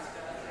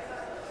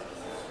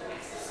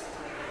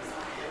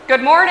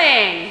Good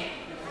morning.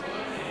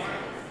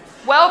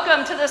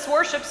 Welcome to this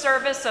worship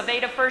service of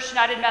Ada First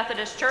United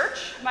Methodist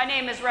Church. My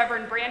name is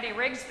Reverend Brandy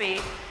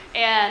Rigsby,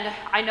 and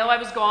I know I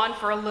was gone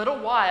for a little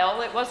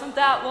while. It wasn't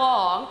that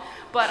long,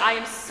 but I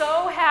am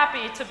so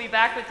happy to be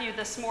back with you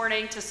this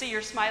morning, to see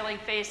your smiling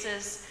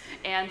faces,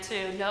 and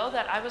to know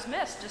that I was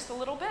missed just a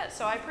little bit,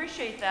 so I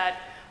appreciate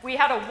that. We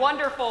had a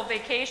wonderful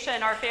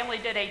vacation. Our family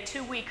did a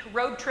 2-week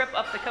road trip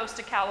up the coast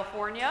of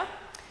California.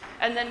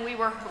 And then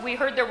we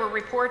heard there were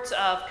reports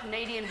of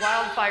Canadian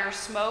wildfire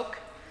smoke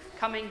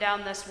coming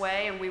down this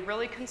way, and we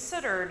really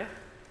considered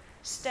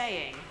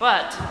staying.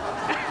 But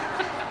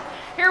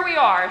here we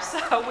are.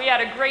 So we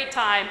had a great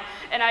time,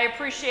 and I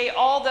appreciate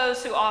all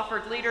those who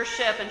offered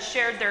leadership and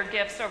shared their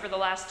gifts over the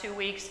last 2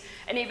 weeks.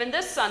 And even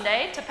this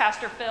Sunday to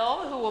Pastor Phil,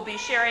 who will be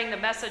sharing the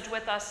message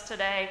with us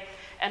today,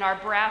 and our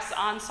brass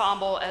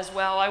ensemble as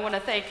well. I want to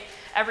thank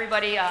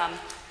everybody.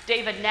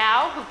 David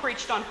Now, who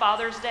preached on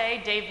Father's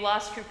Day, Dave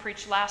Lusk, who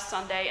preached last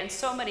Sunday, and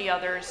so many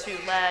others who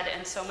led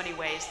in so many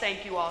ways.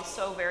 Thank you all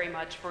so very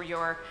much for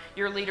your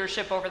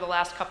leadership over the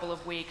last couple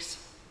of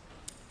weeks.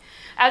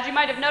 As you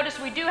might have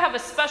noticed, we do have a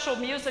special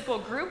musical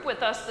group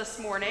with us this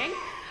morning.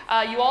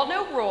 You all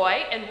know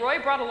Roy, and Roy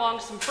brought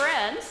along some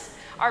friends.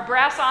 Our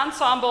brass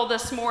ensemble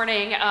this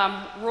morning,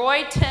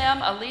 Roy,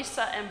 Tim,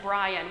 Elisa, and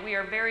Brian. We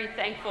are very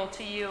thankful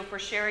to you for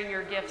sharing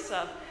your gifts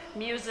of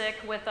music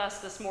with us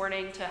this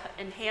morning to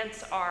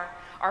enhance our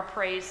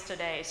praise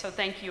today. So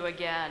thank you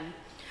again.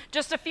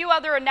 Just a few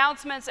other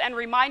announcements and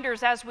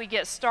reminders as we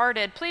get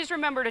started. Please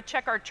remember to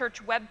check our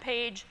church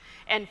webpage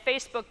and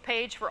Facebook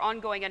page for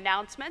ongoing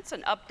announcements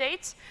and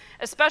updates,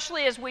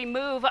 especially as we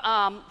move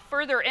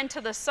further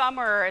into the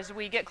summer, as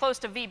we get close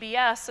to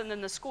VBS and then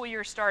the school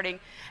year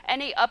starting.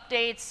 Any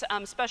updates,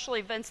 special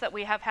events that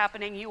we have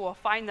happening, you will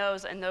find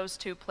those in those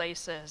two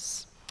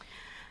places.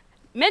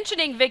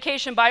 Mentioning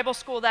Vacation Bible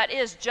School, that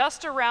is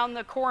just around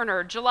the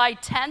corner, July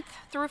 10th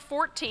through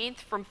 14th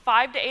from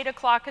 5 to 8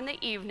 o'clock in the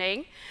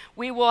evening.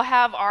 We will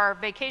have our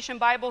Vacation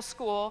Bible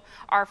School,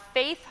 our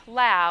Faith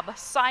Lab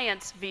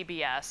Science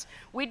VBS.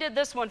 We did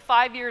this one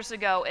 5 years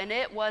ago, and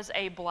it was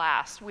a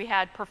blast. We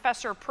had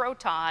Professor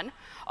Proton,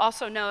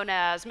 also known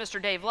as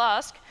Mr. Dave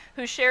Lusk,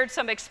 who shared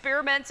some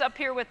experiments up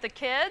here with the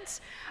kids.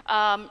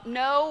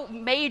 No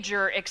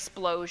major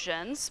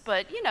explosions,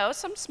 but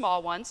some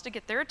small ones to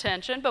get their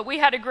attention. But we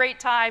had a great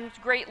time,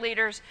 great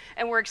leaders,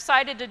 and we're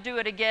excited to do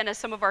it again as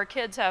some of our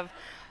kids have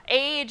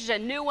aged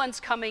and new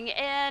ones coming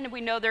in. We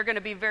know they're going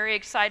to be very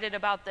excited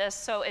about this.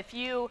 So if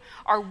you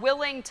are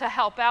willing to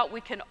help out,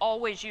 we can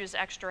always use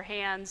extra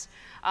hands.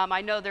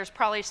 I know there's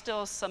probably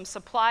still some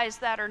supplies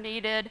that are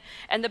needed.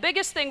 And the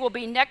biggest thing will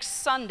be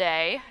next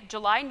Sunday,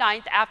 July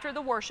 9th, after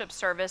the worship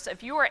service.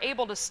 If you are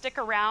able to stick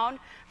around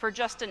for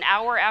just an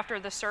hour after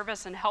the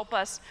service and help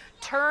us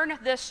turn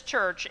this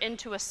church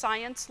into a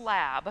science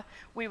lab,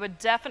 we would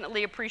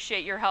definitely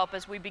appreciate your help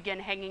as we begin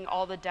hanging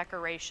all the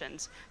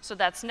decorations. So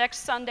that's next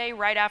Sunday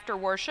right after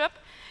worship,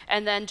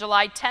 and then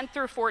July 10th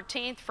through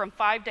 14th from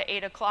 5 to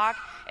 8 o'clock.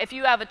 If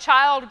you have a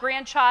child,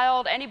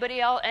 grandchild,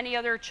 anybody else, any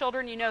other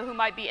children you know who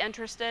might be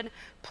interested,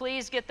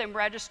 please get them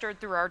registered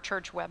through our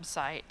church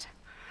website.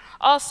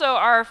 Also,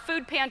 our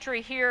food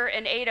pantry here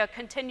in Ada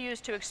continues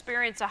to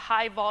experience a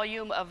high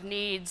volume of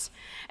needs.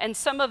 And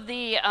some of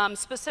the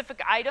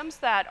specific items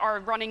that are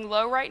running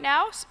low right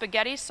now: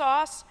 spaghetti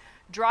sauce,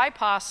 dry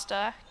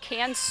pasta,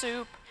 canned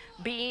soup,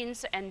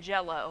 beans, and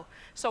Jell-O.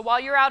 So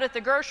while you're out at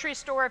the grocery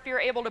store, if you're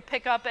able to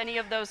pick up any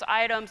of those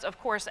items, of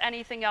course,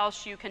 anything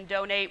else you can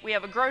donate. We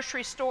have a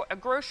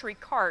grocery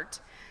cart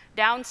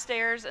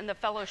downstairs in the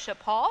fellowship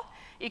hall.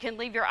 You can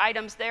leave your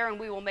items there, and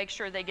we will make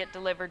sure they get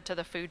delivered to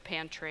the food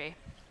pantry.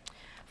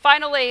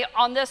 Finally,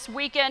 on this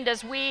weekend,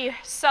 as we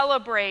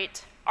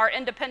celebrate our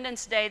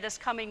Independence Day this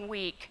coming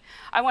week,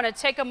 I want to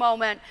take a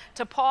moment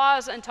to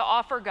pause and to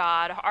offer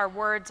God our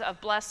words of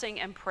blessing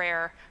and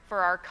prayer for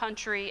our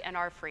country and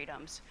our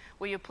freedoms.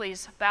 Will you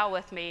please bow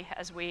with me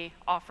as we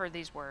offer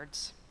these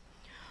words?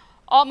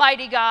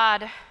 Almighty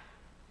God,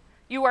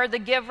 you are the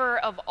giver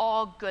of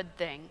all good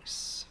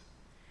things.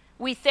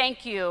 We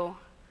thank you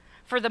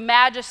for the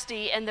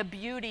majesty and the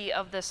beauty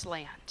of this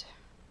land.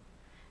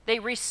 They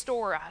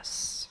restore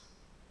us,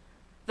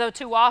 though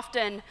too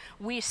often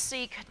we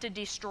seek to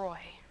destroy.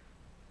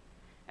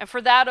 And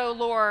for that, O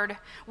Lord,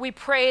 we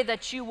pray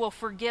that you will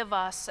forgive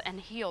us and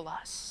heal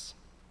us.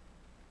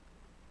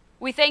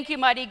 We thank you,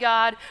 mighty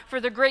God,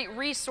 for the great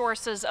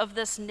resources of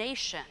this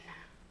nation.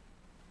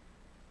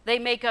 They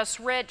make us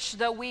rich,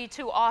 though we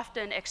too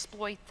often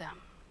exploit them.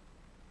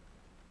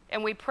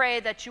 And we pray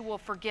that you will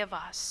forgive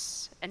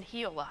us and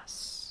heal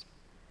us.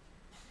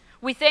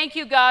 We thank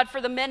you, God,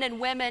 for the men and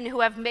women who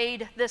have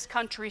made this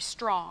country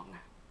strong.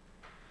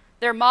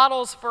 They're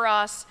models for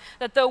us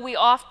that though we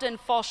often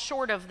fall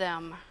short of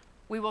them,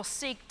 we will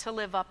seek to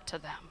live up to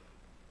them.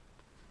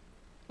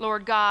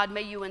 Lord God,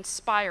 may you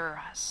inspire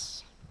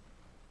us.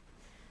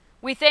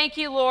 We thank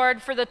you, Lord,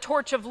 for the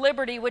torch of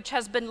liberty which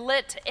has been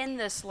lit in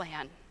this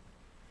land.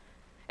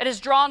 It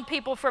has drawn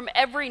people from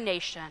every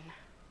nation,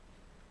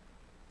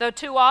 though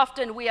too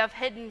often we have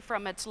hidden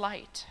from its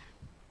light.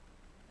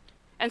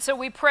 And so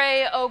we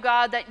pray, oh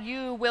God, that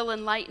you will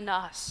enlighten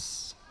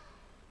us.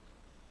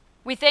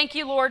 We thank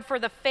you, Lord, for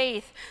the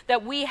faith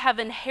that we have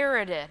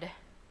inherited.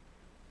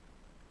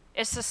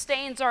 It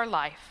sustains our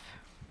life,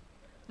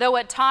 though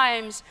at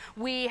times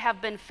we have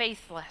been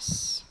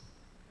faithless.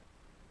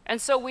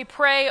 And so we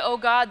pray, oh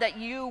God, that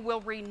you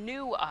will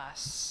renew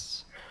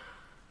us.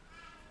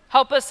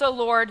 Help us, oh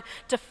Lord,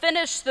 to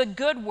finish the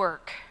good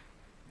work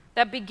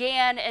that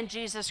began in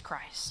Jesus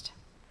Christ,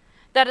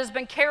 that has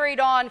been carried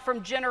on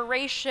from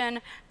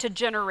generation to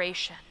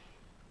generation.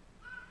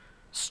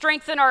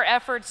 Strengthen our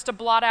efforts to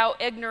blot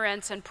out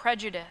ignorance and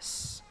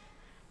prejudice,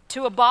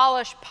 to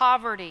abolish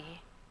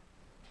poverty,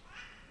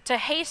 to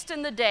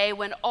hasten the day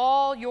when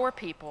all your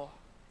people,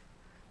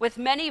 with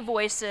many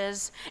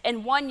voices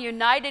and one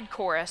united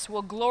chorus,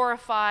 will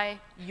glorify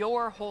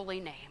your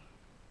holy name.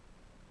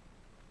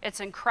 It's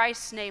in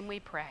Christ's name we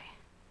pray.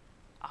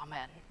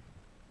 Amen.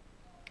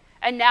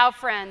 And now,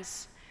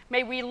 friends,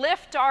 may we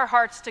lift our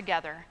hearts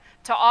together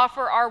to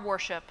offer our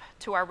worship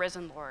to our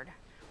risen Lord.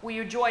 Will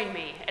you join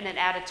me in an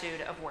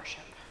attitude of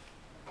worship?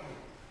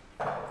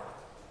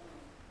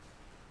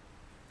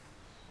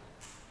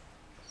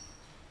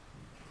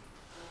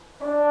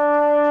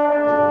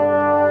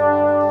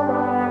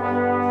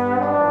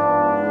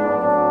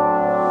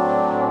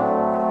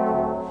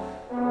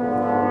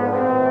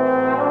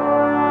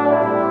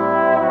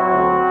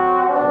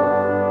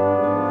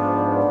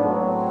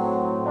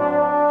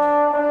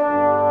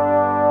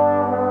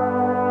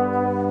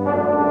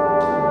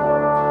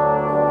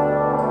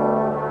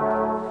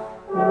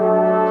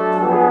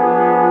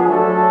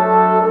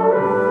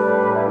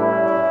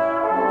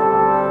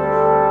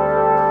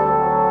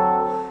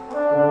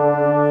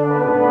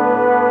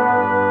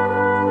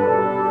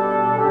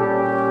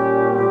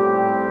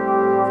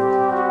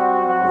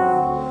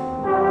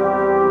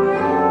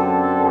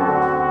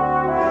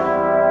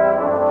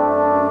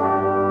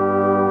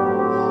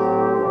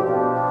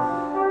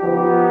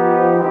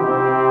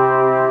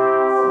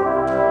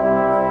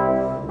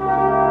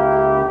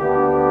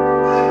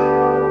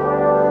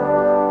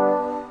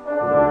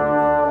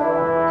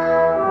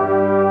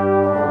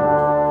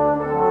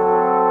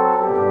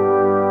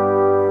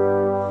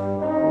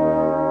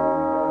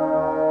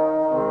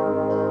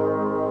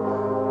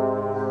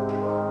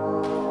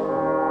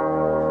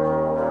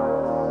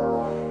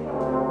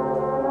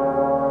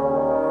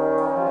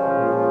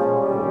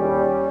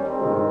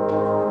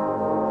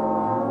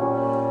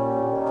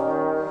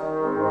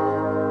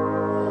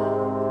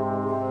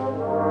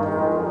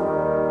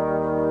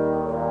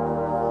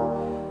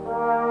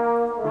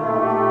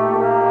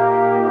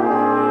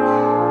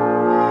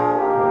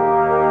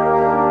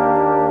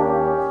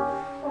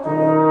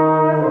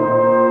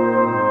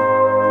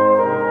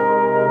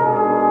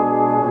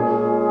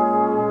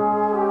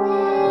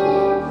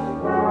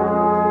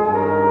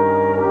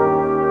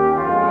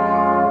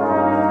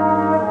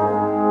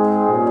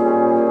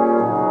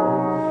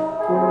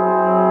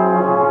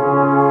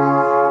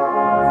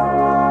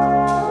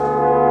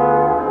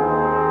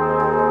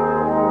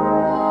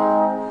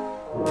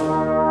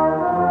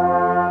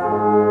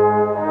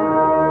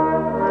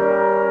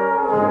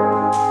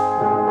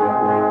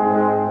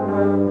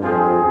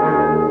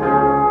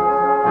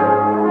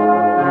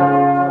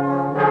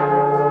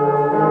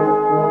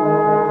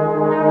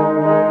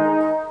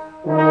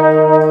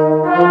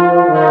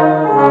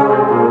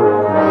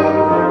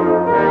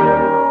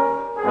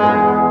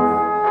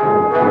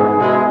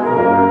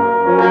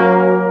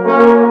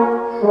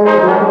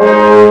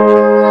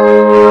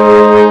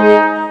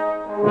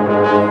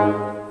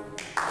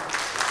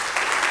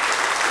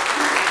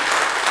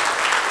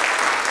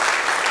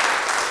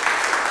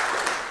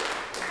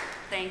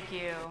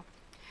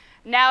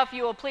 Now, if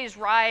you will please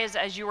rise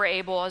as you are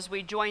able as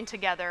we join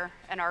together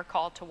in our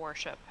call to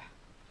worship.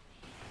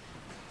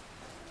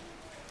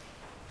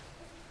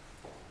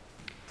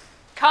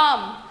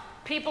 Come,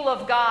 people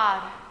of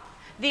God.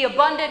 The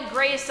abundant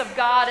grace of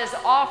God is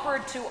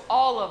offered to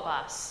all of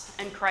us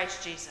in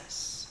Christ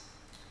Jesus.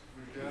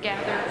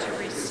 Gather to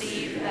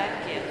receive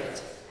that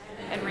gift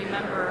and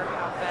remember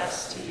how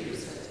best to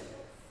use it.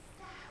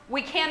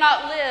 We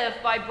cannot live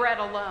by bread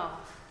alone.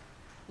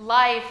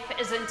 Life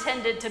is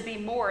intended to be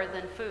more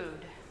than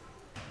food.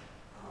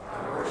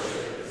 Our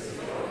worship is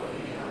the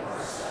opening of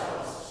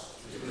ourselves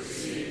to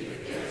receive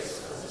the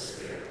gifts of the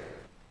Spirit.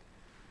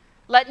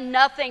 Let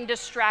nothing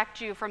distract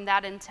you from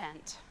that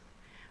intent.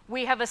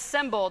 We have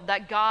assembled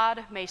that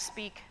God may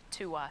speak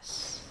to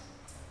us.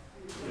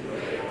 We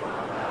wait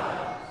upon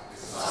God, the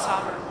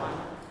Sovereign One,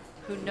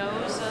 who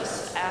knows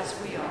us as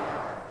we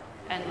are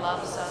and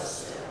loves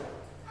us still.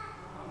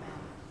 Amen.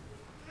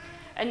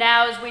 And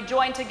now, as we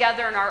join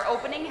together in our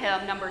opening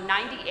hymn, number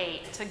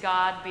 98, To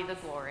God Be the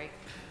Glory.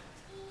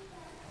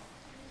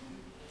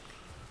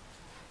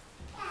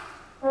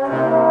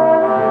 Lord.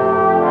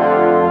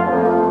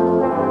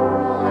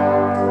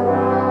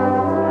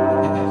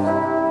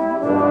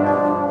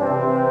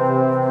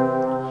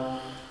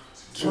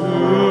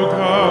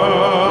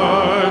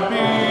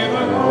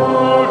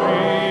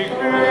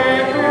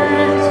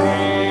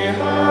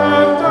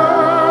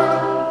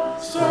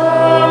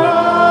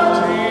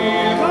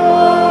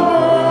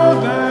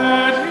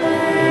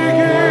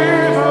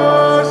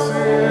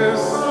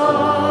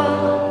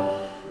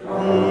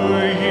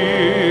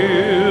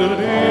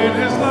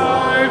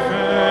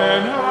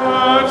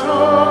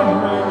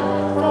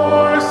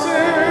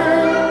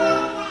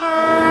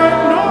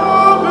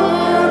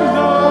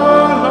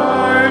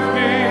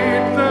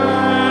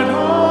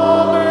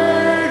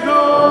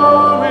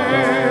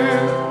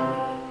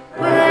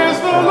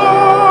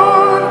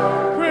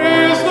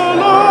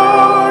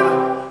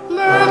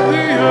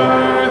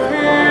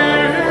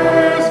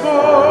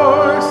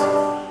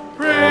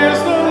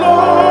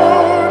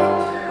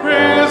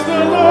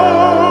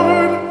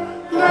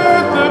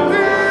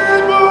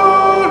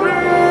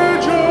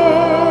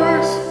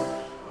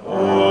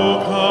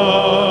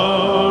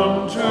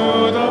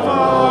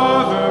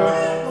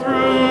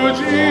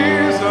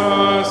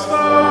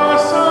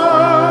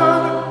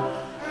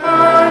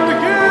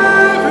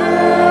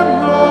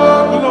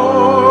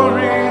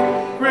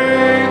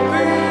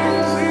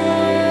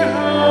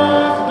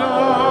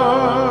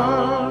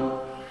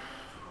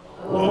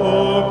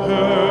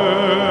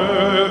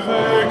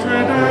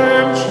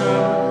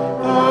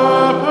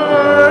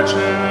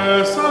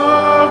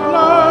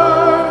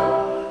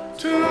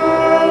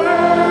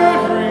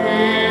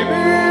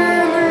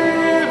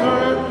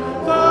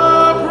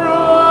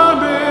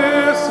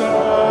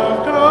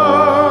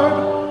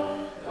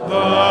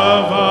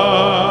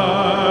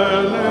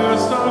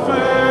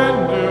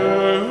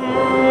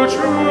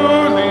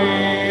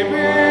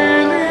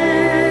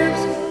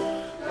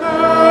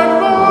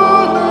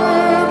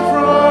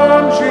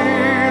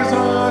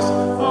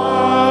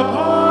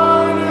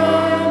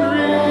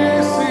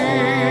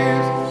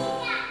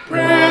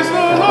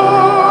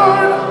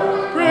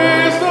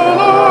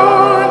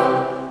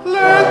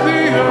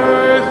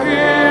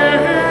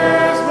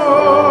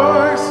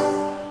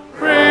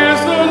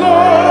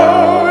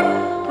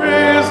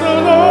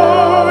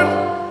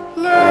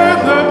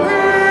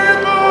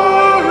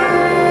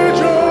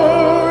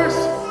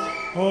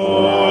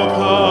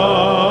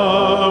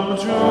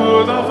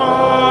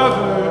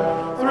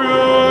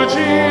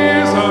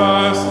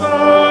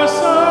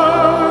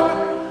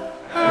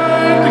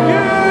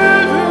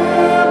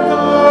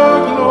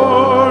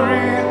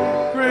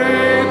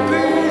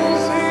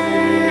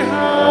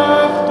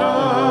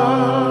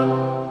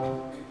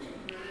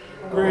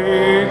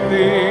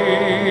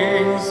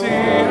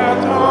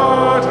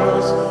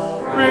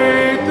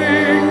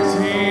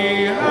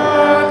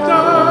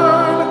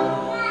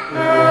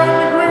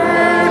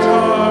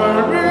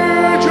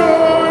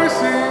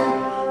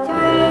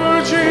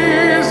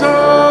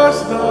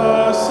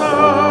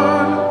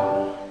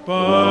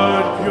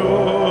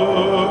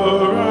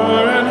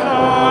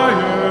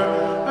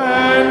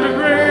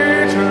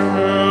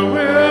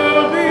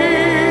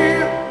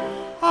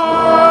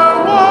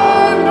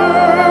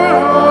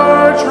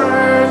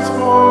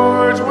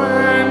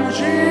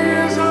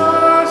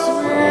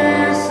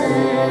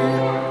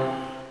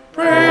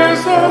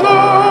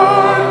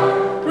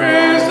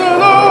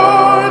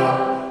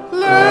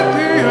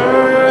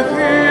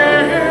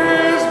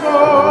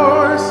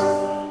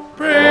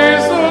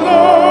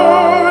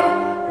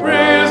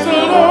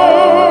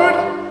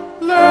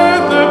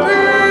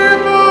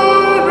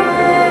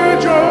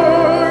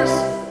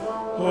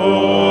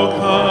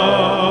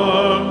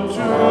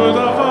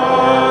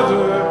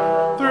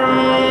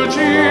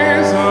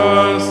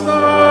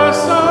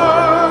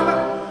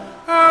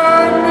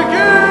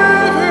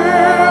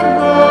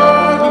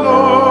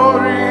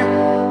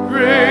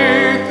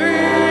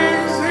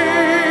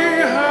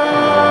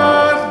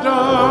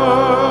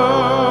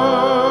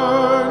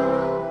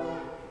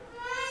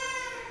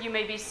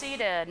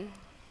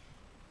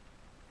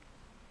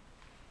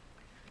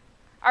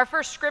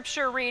 first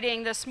scripture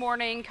reading this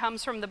morning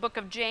comes from the book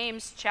of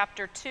James,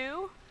 chapter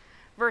 2,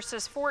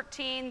 verses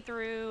 14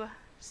 through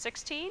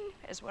 16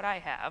 is what I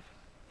have.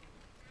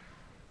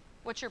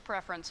 What's your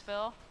preference,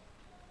 Phil?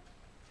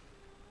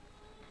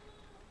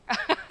 All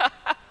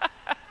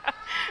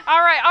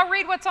right, I'll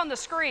read what's on the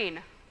screen.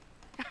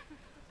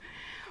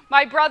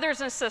 My brothers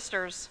and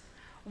sisters,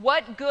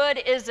 what good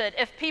is it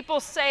if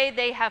people say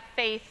they have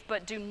faith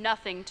but do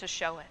nothing to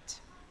show it?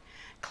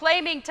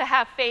 Claiming to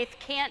have faith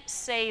can't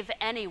save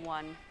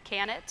anyone,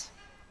 can it?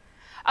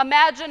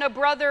 Imagine a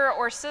brother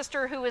or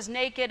sister who is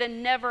naked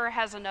and never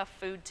has enough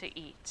food to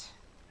eat.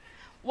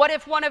 What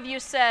if one of you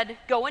said,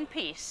 "Go in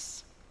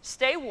peace,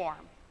 stay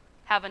warm,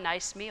 have a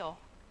nice meal"?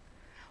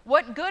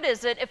 What good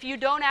is it if you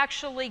don't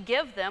actually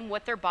give them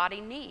what their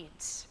body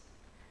needs?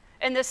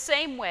 In the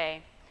same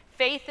way,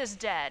 faith is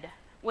dead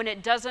when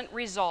it doesn't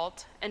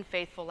result in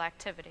faithful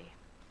activity.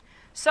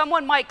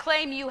 Someone might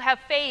claim you have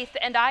faith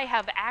and I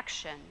have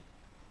action,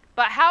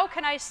 but how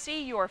can I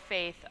see your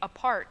faith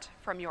apart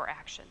from your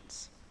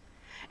actions?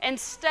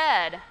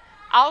 Instead,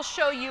 I'll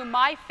show you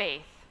my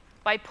faith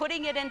by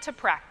putting it into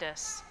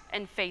practice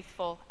and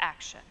faithful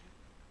action.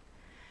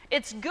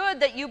 It's good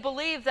that you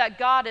believe that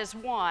God is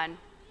one.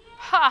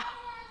 Ha!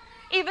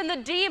 Even the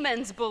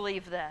demons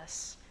believe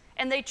this,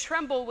 and they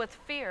tremble with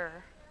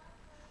fear.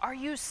 Are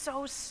you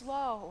so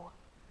slow?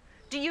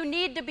 Do you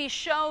need to be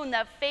shown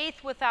that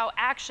faith without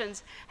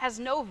actions has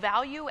no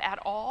value at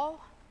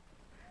all?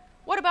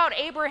 What about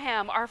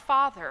Abraham, our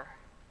father?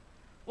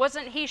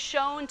 Wasn't he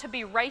shown to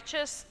be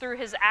righteous through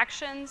his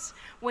actions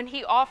when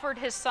he offered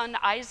his son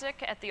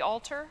Isaac at the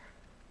altar?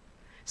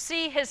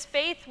 See, his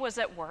faith was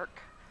at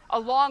work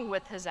along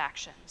with his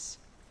actions.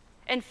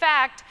 In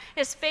fact,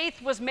 his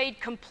faith was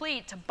made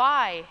complete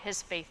by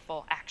his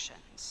faithful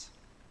actions.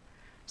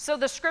 So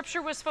the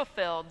scripture was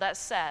fulfilled that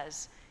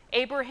says,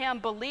 Abraham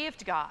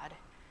believed God,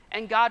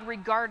 and God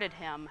regarded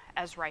him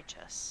as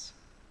righteous.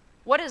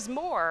 What is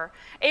more,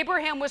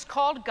 Abraham was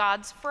called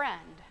God's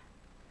friend.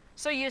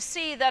 So you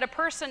see that a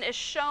person is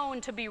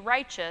shown to be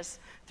righteous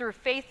through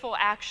faithful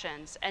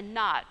actions and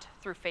not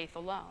through faith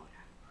alone.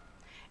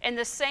 In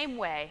the same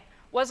way,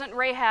 wasn't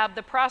Rahab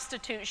the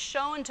prostitute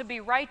shown to be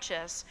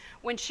righteous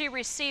when she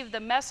received the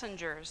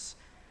messengers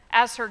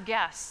as her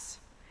guests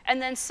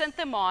and then sent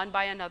them on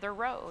by another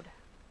road?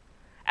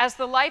 As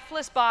the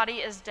lifeless body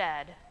is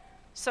dead,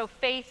 so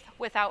faith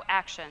without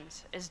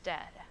actions is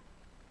dead.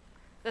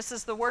 This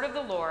is the word of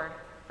the Lord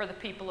for the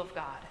people of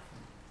God.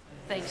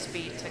 Thanks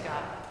be to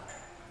God.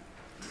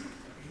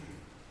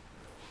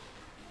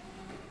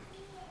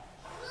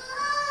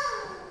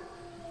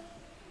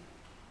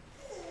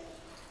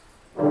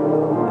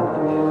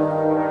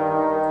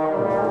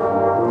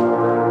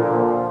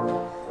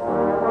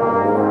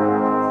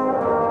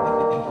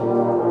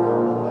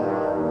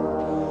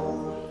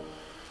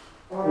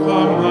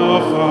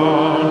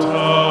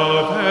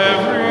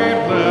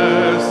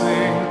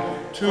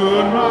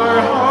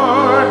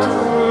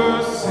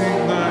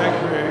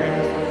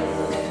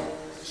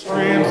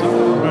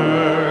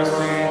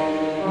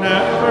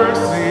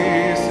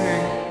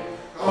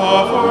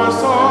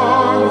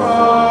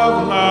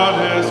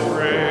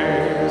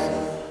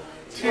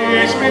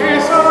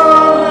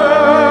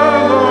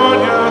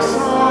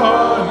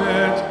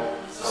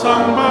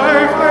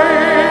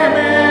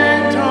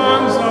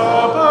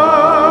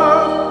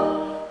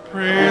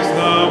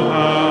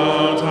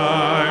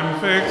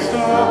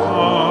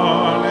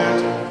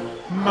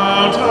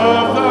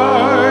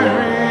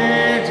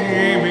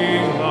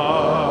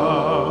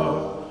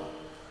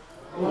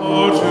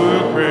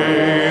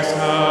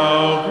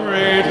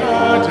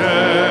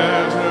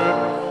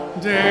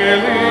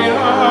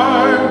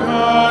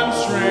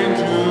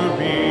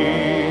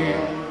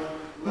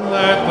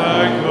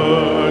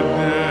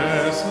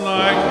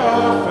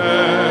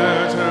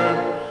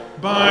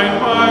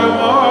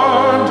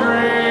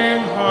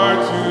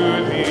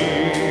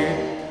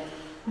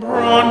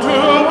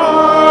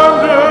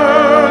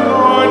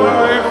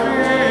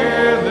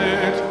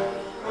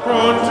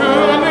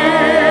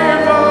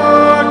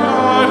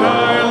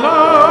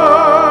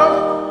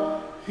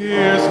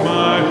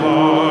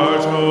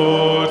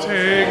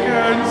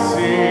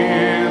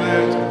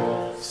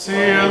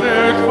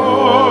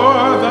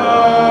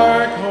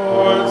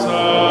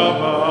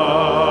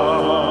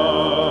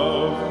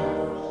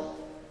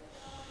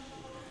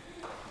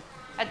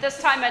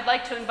 I'd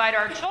like to invite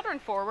our children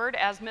forward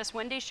as Miss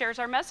Wendy shares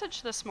our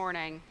message this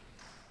morning.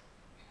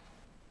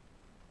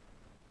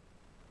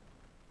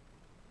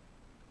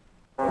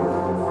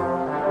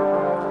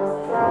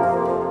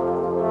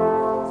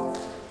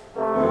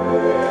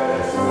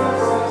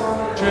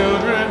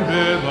 Children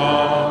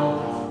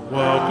belong,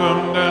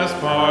 welcomed as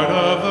part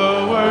of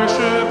the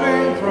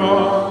worshiping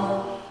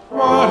throng.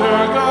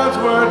 Water, God's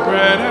word,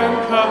 bread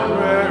and cup,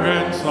 prayer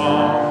and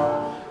song.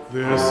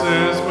 This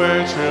is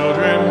where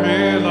children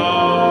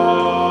belong.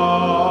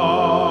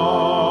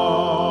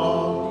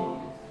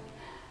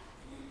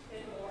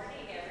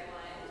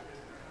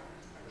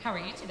 How are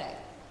you today?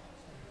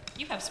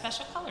 You have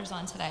special colors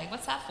on today.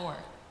 What's that for?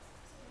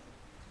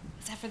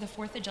 Is that for the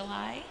 4th of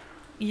July?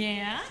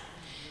 Yeah?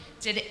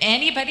 Did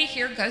anybody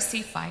here go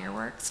see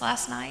fireworks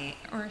last night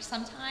or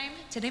sometime?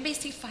 Did anybody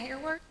see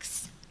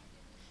fireworks?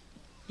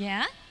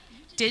 Yeah?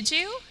 Did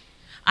you?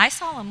 I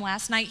saw them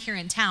last night here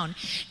in town.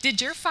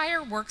 Did your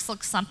fireworks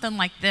look something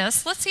like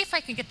this? Let's see if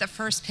I can get the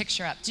first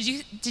picture up. Did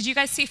you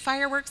guys see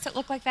fireworks that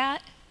look like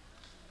that?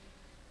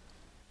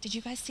 Did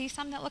you guys see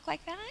some that look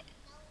like that?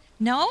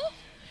 No?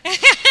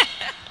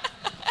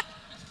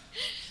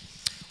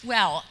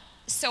 Well,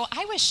 so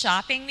I was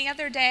shopping the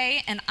other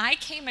day and I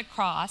came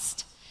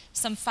across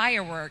some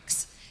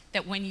fireworks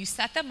that when you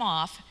set them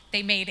off,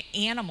 they made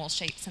animal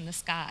shapes in the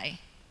sky.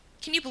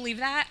 Can you believe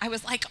that? I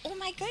was like, oh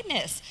my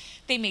goodness.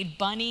 They made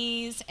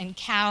bunnies and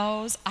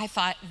cows. I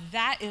thought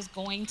that is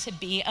going to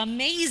be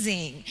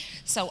amazing.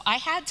 So I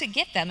had to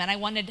get them and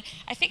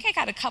I think I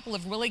got a couple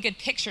of really good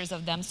pictures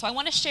of them. So I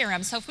want to share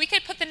them. So if we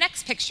could put the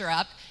next picture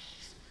up.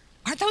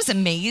 Aren't those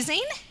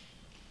amazing?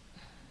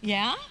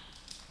 Yeah?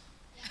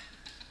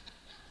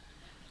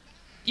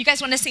 You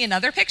guys want to see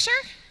another picture?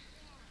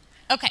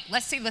 Okay,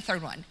 let's see the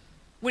third one.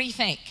 What do you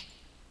think?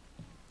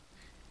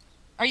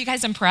 Are you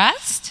guys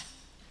impressed?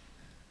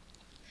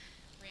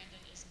 Brandon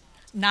is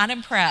not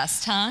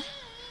impressed, huh?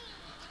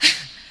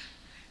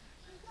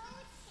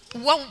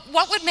 Well,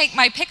 what would make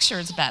my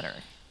pictures better?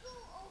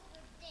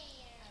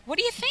 What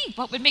do you think?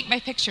 What would make my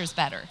pictures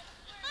better?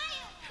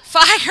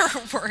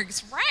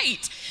 Fireworks,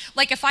 right.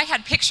 Like if I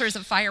had pictures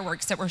of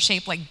fireworks that were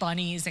shaped like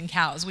bunnies and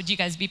cows, would you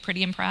guys be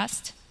pretty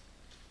impressed?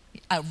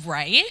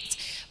 Right?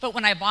 But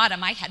when I bought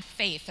them, I had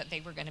faith that they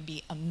were going to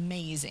be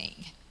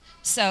amazing.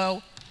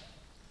 So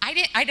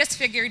I just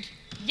figured,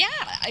 yeah,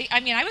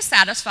 I was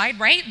satisfied,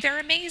 right? They're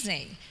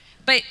amazing.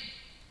 But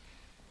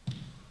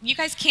you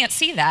guys can't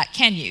see that,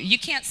 can you? You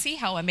can't see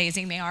how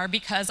amazing they are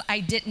because I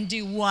didn't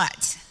do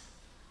what?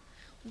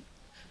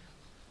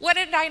 What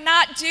did I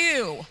not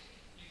do?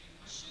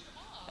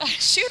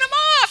 Shoot them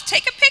off.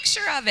 Take a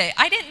picture of it.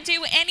 I didn't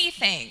do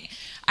anything.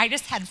 I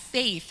just had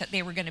faith that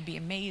they were going to be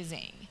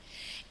amazing.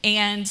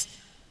 And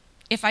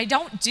if I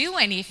don't do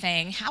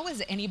anything, how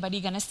is anybody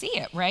going to see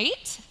it,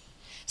 right?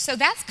 So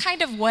that's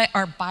kind of what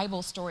our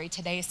Bible story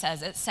today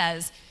says. It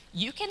says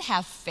you can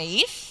have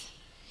faith.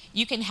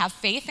 You can have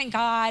faith in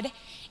God.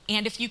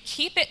 And if you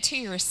keep it to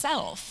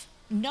yourself,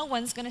 no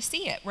one's going to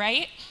see it,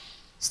 right?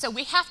 So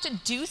we have to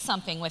do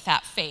something with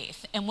that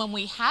faith. And when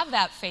we have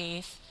that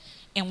faith,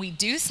 and we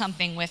do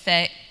something with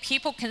it,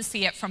 people can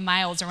see it from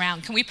miles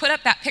around. Can we put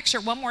up that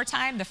picture one more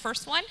time, the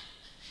first one?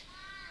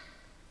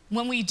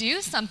 When we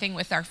do something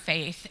with our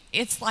faith,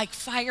 it's like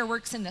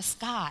fireworks in the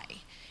sky.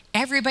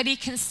 Everybody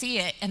can see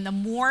it, and the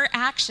more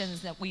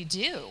actions that we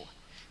do,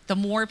 the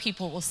more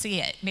people will see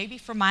it, maybe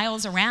for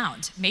miles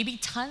around. Maybe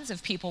tons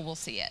of people will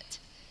see it.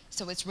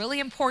 So it's really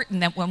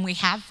important that when we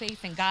have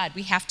faith in God,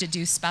 we have to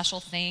do special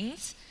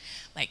things,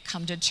 like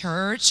come to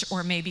church,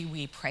 or maybe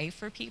we pray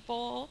for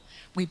people,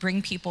 we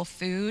bring people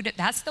food.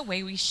 That's the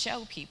way we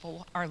show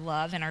people our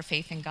love and our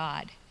faith in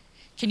God.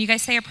 Can you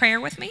guys say a prayer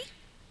with me?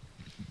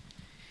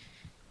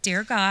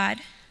 Dear God,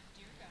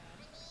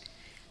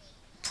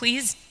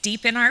 please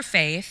deepen our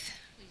faith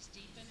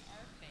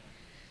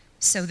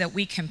so that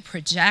we can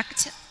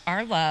project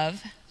our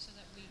love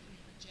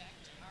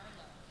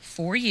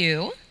for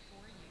you,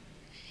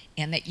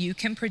 and that you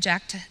can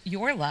project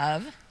your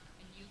love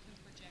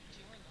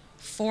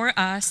for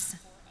us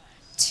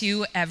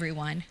to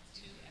everyone.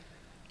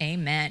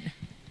 Amen.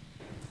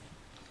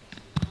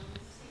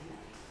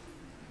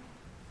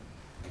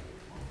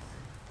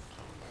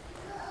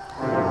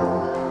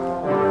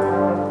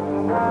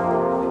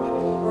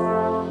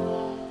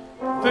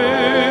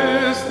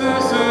 This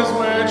is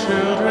where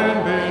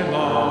children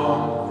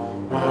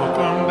belong,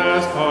 welcomed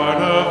as part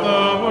of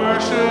the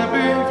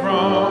worshiping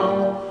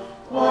throng.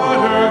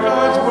 Water,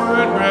 God's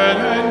word, bread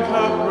and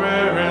cup,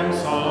 prayer and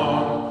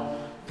song.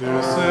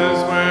 This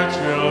is where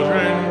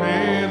children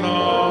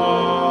belong.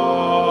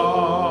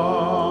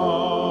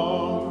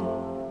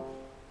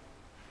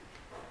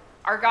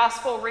 Our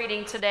gospel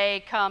reading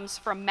today comes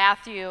from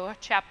Matthew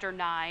chapter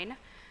 9,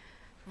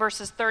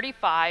 verses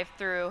 35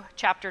 through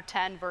chapter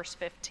 10, verse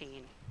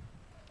 15.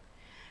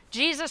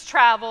 Jesus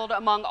traveled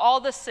among all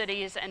the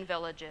cities and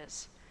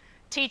villages,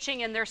 teaching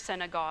in their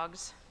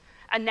synagogues,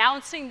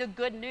 announcing the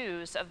good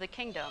news of the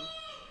kingdom,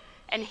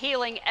 and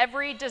healing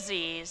every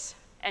disease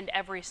and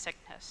every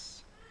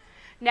sickness.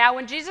 Now,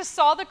 when Jesus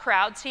saw the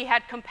crowds, he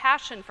had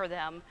compassion for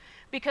them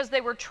because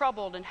they were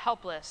troubled and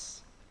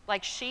helpless,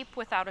 like sheep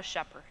without a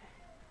shepherd.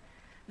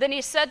 Then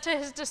he said to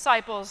his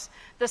disciples,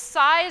 "The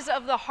size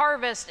of the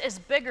harvest is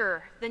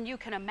bigger than you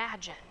can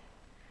imagine,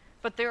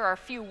 but there are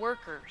few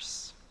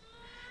workers.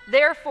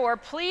 Therefore,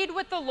 plead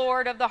with the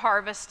Lord of the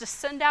harvest to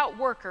send out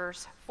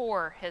workers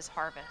for his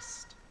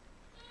harvest."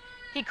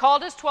 He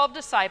called his 12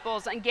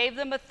 disciples and gave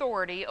them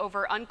authority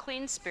over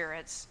unclean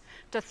spirits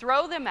to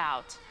throw them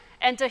out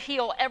and to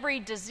heal every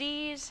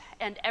disease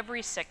and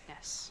every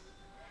sickness.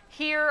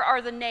 Here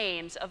are the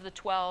names of the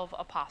 12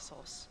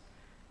 apostles.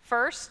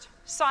 First,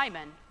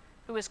 Simon,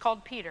 who is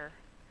called Peter,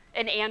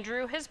 and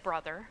Andrew his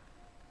brother,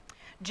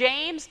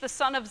 James the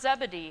son of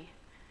Zebedee,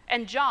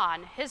 and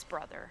John his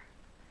brother,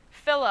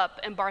 Philip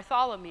and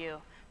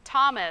Bartholomew,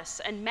 Thomas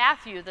and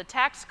Matthew the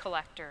tax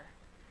collector,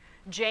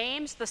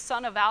 James the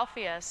son of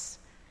Alphaeus,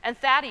 and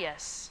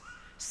Thaddeus,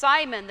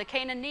 Simon the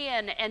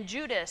Canaanian, and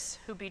Judas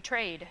who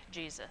betrayed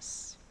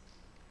Jesus.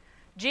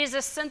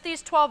 Jesus sent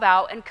these 12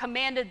 out and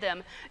commanded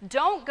them,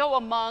 "Don't go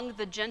among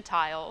the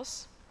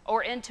Gentiles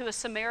or into a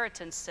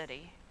Samaritan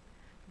city.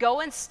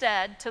 Go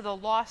instead to the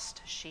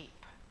lost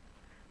sheep,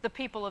 the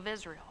people of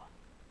Israel.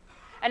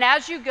 And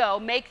as you go,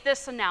 make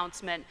this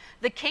announcement: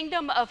 the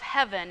kingdom of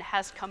heaven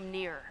has come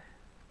near.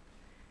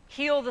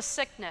 Heal the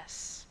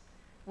sickness,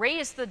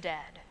 raise the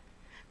dead,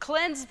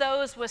 cleanse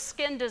those with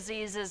skin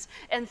diseases,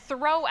 and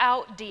throw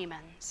out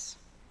demons.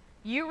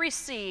 You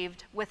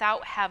received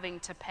without having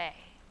to pay.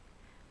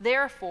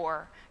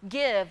 Therefore,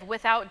 give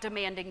without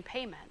demanding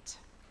payment.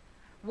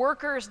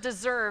 Workers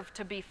deserve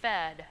to be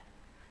fed.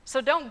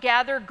 So don't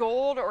gather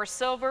gold or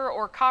silver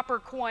or copper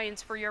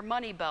coins for your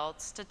money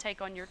belts to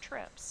take on your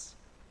trips.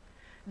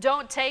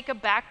 Don't take a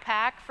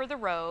backpack for the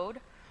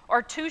road,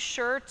 or 2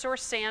 shirts or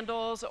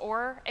sandals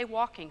or a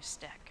walking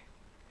stick.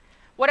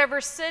 Whatever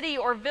city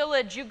or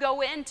village you go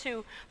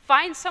into,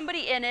 find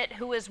somebody in it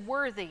who is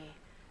worthy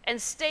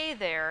and stay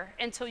there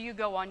until you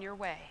go on your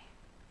way.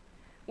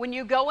 When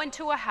you go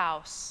into a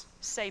house,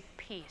 say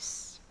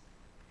peace.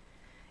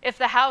 If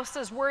the house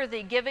is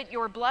worthy, give it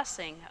your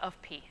blessing of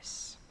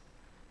peace.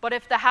 But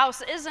if the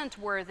house isn't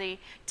worthy,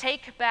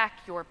 take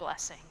back your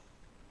blessing.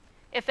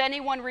 If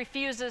anyone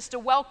refuses to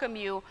welcome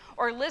you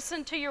or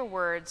listen to your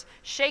words,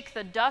 shake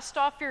the dust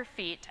off your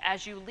feet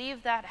as you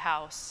leave that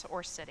house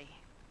or city.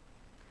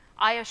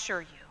 I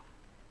assure you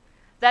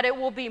that it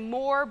will be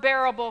more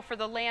bearable for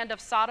the land of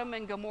Sodom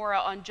and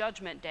Gomorrah on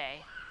Judgment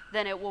Day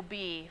than it will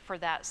be for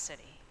that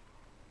city."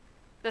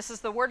 This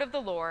is the word of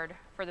the Lord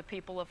for the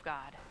people of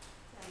God.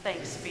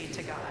 Thanks be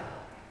to God.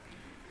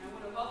 I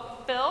want to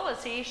welcome Phil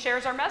as he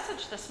shares our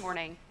message this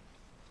morning.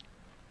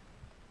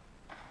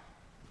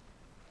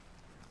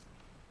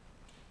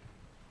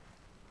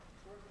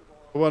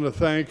 I want to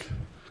thank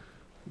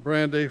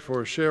Brandy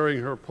for sharing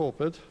her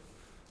pulpit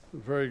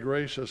very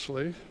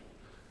graciously.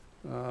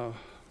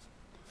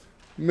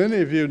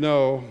 Many of you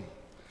know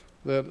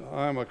that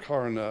I'm a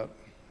car nut.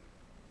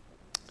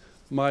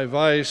 My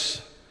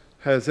vice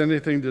has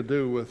anything to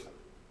do with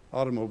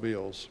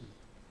automobiles.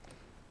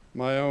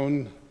 We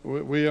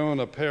own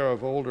a pair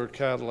of older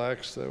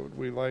Cadillacs that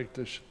we like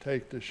to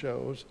take to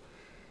shows.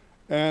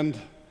 And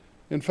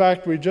in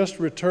fact, we just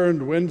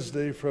returned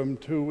Wednesday from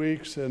 2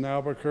 weeks in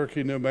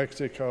Albuquerque, New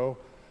Mexico,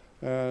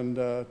 and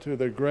to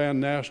the Grand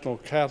National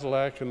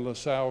Cadillac and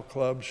LaSalle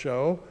Club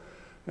show.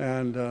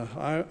 And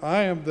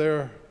I am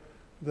their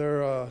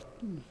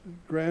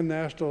Grand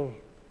National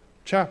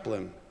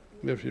chaplain,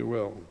 if you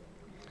will.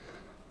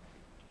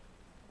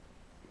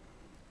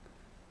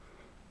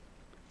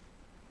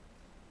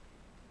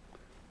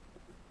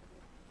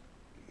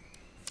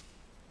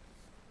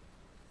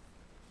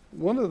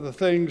 One of the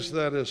things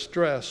that is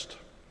stressed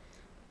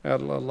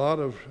at a lot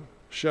of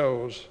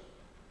shows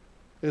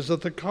is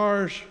that the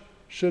cars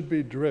should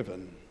be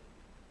driven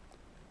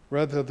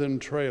rather than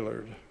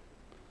trailered.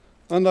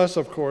 Unless,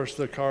 of course,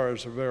 the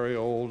cars are very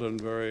old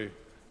and very,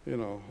 it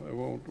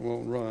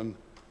won't run.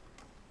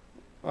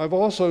 I've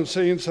also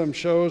seen some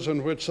shows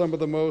in which some of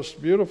the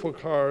most beautiful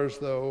cars,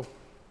 though,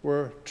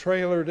 were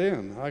trailered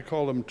in. I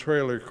call them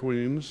trailer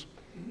queens.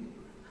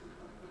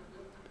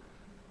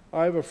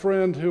 I have a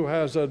friend who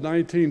has a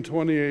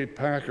 1928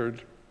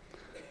 Packard,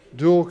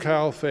 dual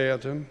cowl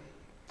Phaeton.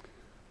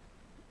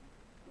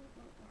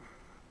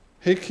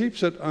 He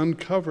keeps it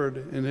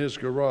uncovered in his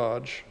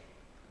garage.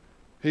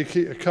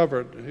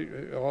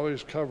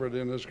 Always covered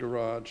in his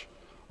garage,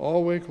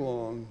 all week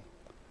long.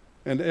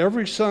 And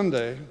every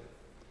Sunday,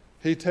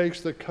 he takes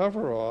the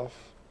cover off,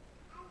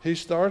 he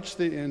starts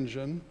the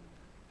engine,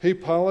 he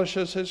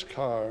polishes his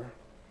car,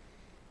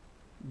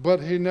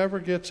 but he never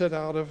gets it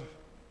out of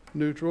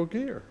neutral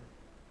gear.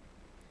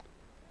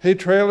 He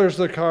trailers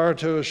the car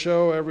to a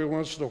show every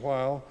once in a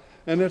while,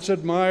 and it's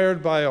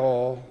admired by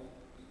all,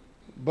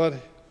 but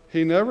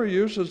he never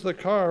uses the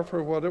car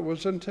for what it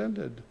was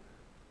intended,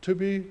 to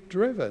be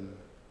driven.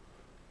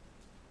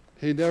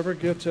 He never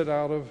gets it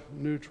out of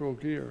neutral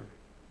gear.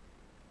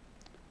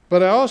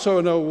 But I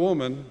also know a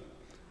woman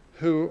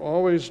who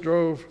always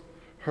drove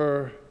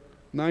her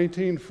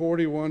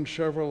 1941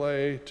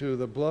 Chevrolet to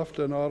the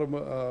Bluffton,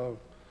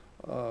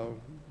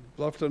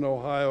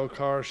 Ohio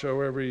car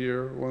show every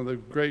year, one of the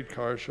great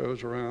car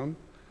shows around.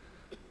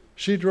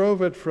 She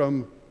drove it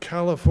from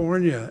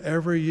California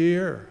every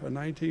year, a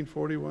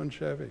 1941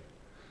 Chevy.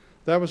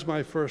 That was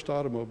my first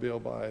automobile,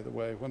 by the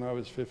way, when I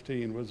was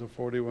 15, was a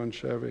 41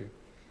 Chevy.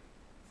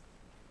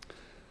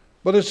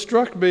 But it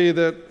struck me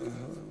that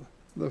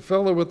the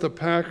fellow with the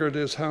Packard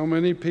is how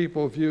many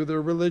people view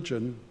their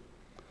religion.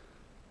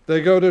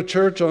 They go to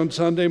church on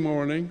Sunday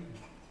morning.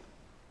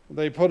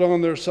 They put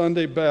on their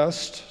Sunday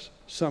best,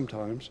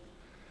 sometimes,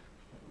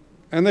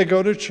 and they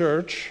go to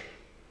church,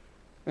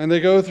 and they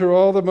go through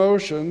all the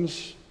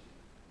motions,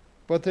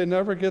 but they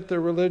never get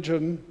their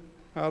religion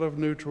out of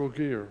neutral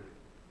gear.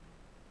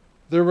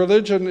 Their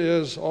religion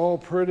is all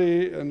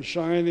pretty and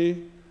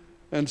shiny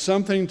and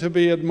something to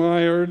be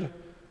admired,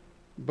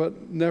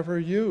 but never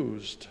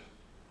used.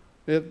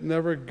 It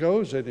never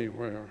goes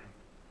anywhere.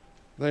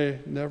 They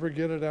never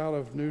get it out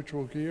of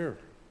neutral gear.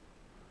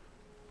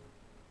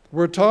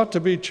 We're taught to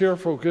be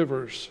cheerful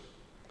givers,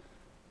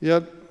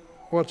 yet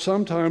what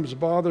sometimes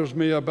bothers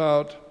me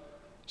about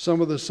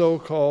some of the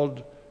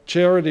so-called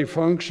charity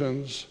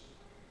functions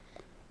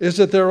is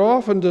that they're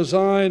often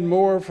designed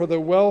more for the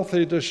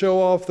wealthy to show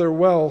off their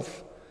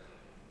wealth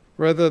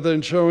rather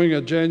than showing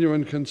a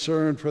genuine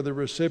concern for the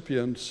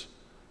recipients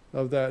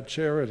of that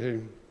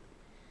charity.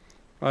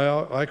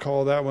 I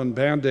call that one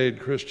Band-Aid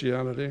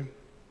Christianity.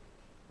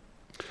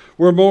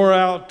 We're more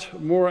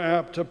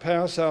apt to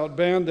pass out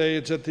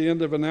Band-Aids at the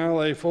end of an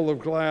alley full of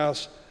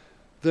glass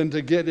than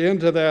to get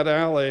into that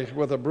alley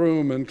with a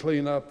broom and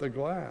clean up the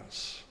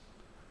glass,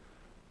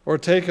 or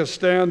take a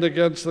stand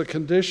against the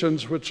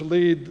conditions which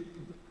lead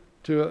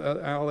to an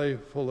alley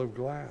full of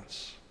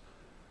glass.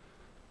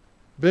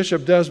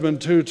 Bishop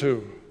Desmond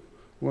Tutu,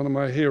 one of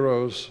my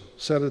heroes,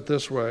 said it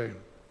this way: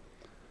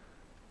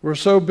 "We're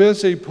so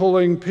busy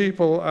pulling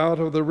people out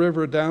of the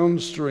river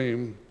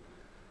downstream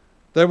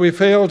that we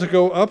fail to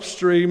go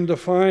upstream to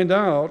find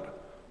out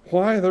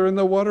why they're in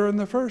the water in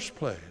the first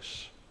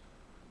place.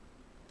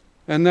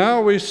 And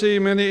now we see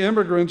many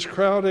immigrants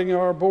crowding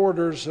our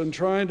borders and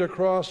trying to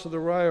cross the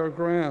Rio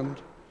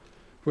Grande,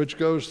 which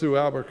goes through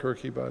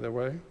Albuquerque, by the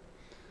way.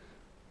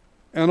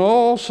 And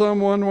all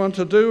someone wants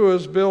to do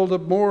is build a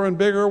more and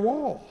bigger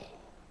wall.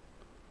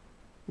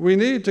 We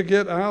need to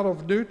get out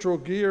of neutral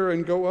gear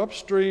and go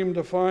upstream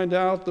to find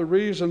out the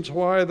reasons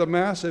why the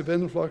massive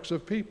influx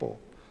of people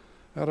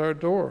at our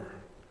door,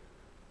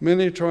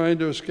 many trying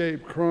to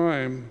escape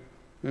crime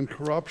and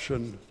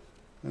corruption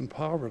and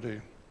poverty."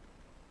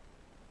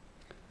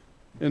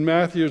 In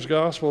Matthew's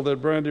gospel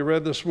that Brandy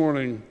read this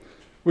morning,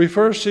 we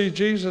first see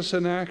Jesus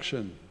in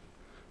action,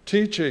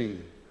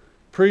 teaching,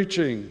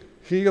 preaching,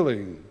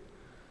 healing.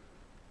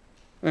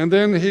 And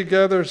then he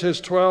gathers his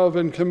 12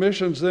 and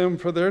commissions them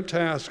for their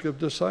task of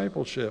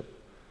discipleship.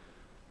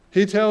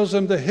 He tells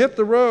them to hit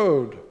the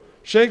road,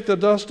 shake the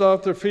dust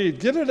off their feet,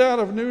 get it out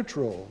of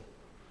neutral.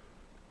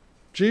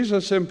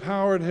 Jesus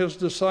empowered his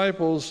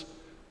disciples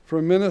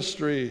for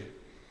ministry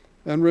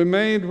and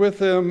remained with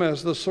them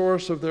as the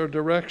source of their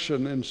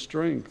direction and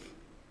strength.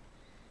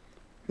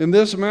 In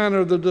this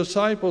manner, the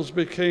disciples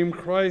became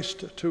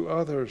Christ to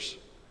others.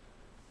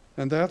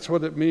 And that's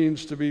what it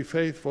means to be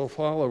faithful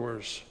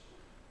followers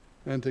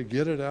and to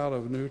get it out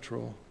of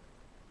neutral.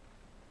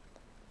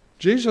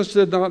 Jesus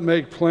did not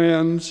make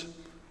plans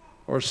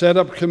or set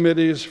up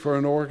committees for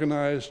an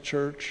organized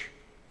church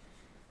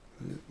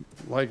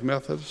like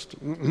Methodist.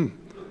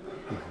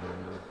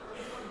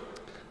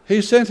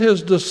 He sent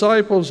his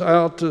disciples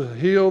out to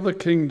heal the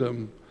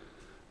kingdom,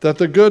 that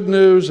the good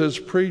news is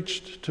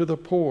preached to the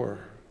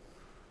poor.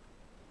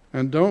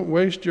 And don't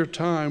waste your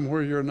time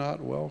where you're not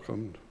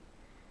welcomed.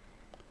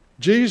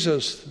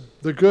 Jesus,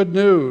 the good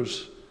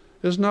news,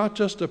 is not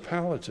just a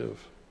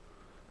palliative,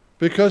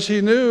 because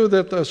he knew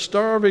that the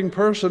starving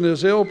person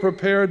is ill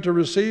prepared to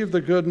receive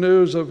the good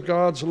news of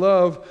God's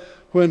love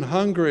when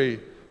hungry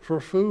for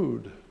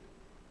food.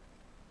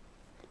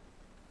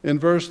 In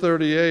verse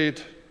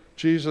 38,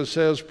 Jesus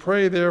says,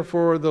 "Pray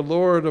therefore the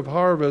Lord of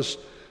harvest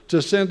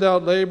to send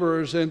out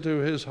laborers into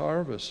his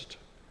harvest."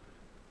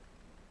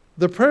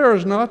 The prayer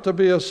is not to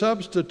be a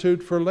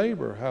substitute for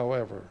labor,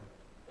 however.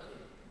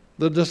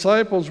 The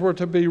disciples were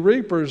to be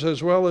reapers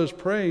as well as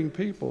praying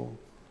people.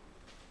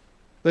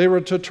 They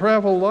were to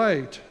travel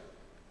light.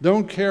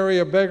 Don't carry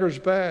a beggar's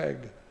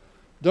bag.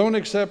 Don't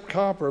accept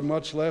copper,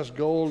 much less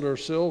gold or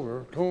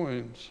silver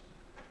coins.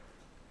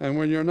 And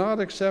when you're not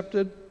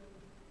accepted,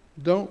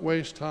 don't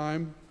waste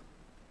time.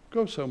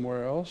 Go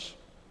somewhere else.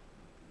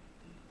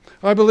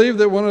 I believe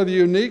that one of the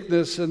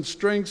uniqueness and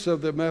strengths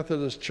of the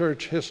Methodist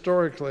Church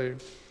historically,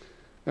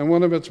 and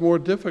one of its more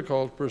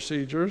difficult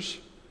procedures,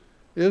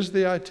 is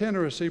the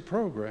itinerancy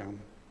program.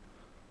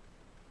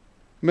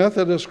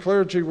 Methodist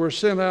clergy were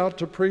sent out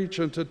to preach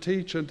and to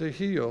teach and to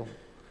heal,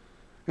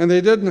 and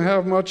they didn't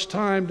have much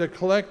time to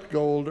collect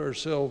gold or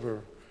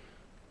silver,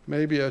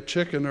 maybe a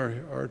chicken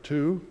or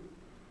two.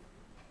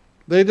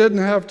 They didn't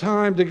have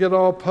time to get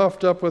all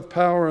puffed up with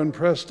power and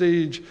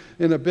prestige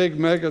in a big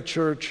mega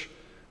church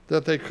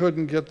that they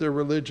couldn't get their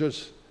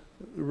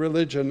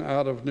religion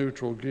out of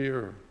neutral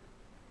gear.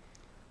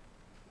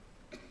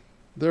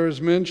 There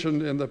is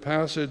mentioned in the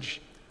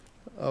passage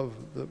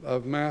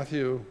of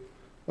Matthew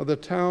of the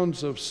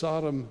towns of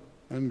Sodom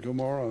and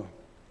Gomorrah.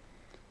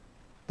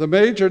 The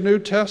major New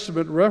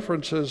Testament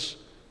references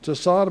to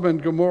Sodom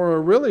and Gomorrah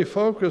really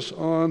focus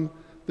on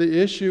the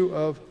issue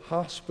of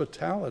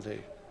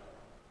hospitality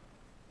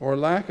or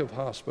lack of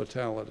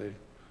hospitality,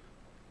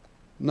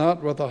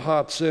 not with the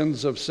hot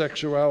sins of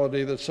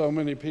sexuality that so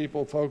many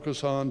people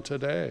focus on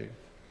today.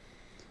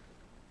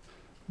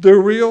 The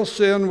real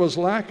sin was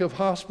lack of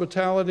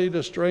hospitality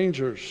to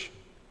strangers.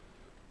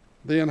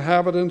 The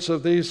inhabitants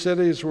of these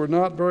cities were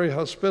not very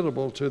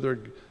hospitable to their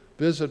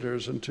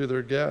visitors and to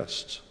their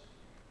guests.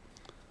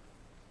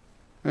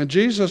 And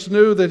Jesus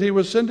knew that he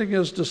was sending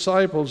his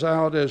disciples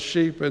out as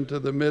sheep into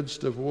the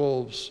midst of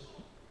wolves.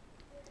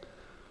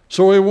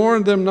 So he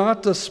warned them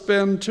not to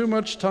spend too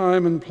much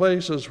time in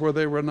places where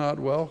they were not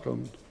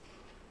welcomed.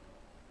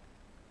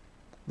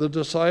 The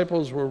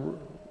disciples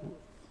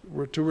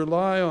were to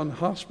rely on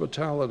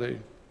hospitality.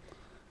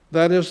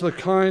 That is the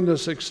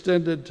kindness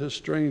extended to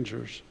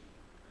strangers.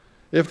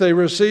 If they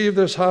received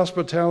this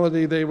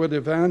hospitality, they would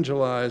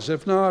evangelize.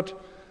 If not,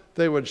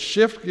 they would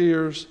shift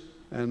gears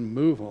and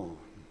move on.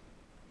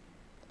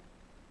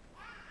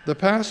 The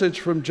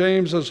passage from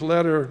James's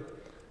letter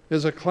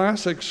is a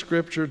classic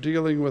scripture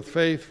dealing with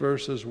faith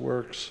versus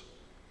works.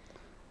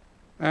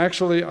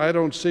 Actually, I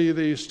don't see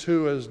these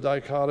two as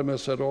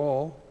dichotomous at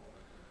all,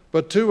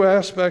 but two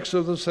aspects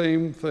of the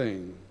same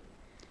thing.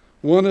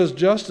 One is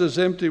just as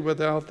empty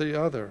without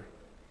the other.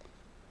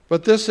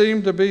 But this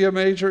seemed to be a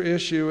major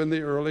issue in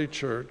the early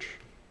church.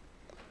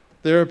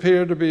 There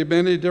appeared to be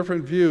many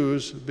different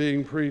views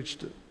being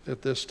preached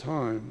at this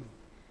time.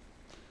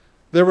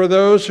 There were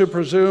those who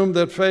presumed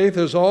that faith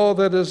is all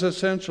that is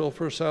essential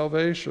for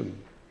salvation.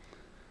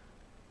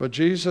 But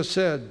Jesus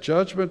said,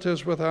 "Judgment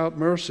is without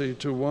mercy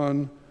to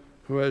one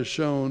who has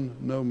shown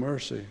no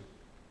mercy."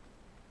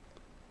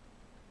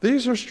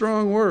 These are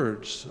strong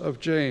words of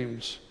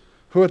James,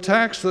 who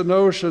attacks the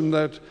notion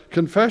that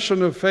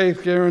confession of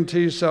faith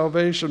guarantees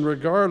salvation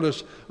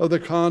regardless of the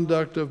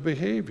conduct of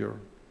behavior.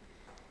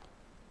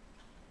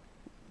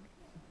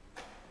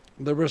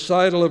 The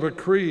recital of a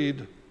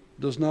creed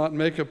does not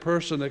make a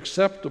person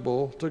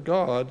acceptable to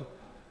God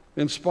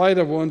in spite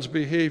of one's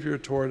behavior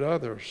toward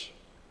others.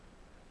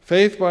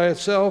 Faith by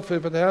itself,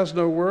 if it has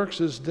no works,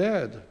 is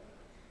dead.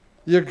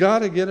 You've got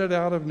to get it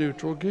out of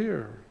neutral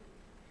gear.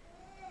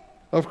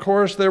 Of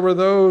course, there were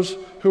those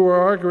who were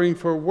arguing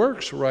for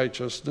works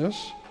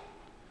righteousness.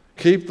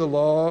 Keep the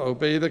law,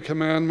 obey the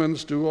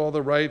commandments, do all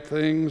the right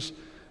things,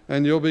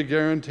 and you'll be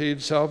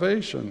guaranteed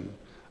salvation.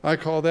 I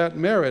call that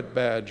merit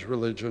badge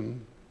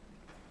religion.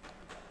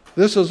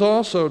 This is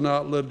also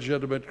not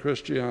legitimate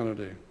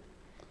Christianity.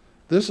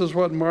 This is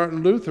what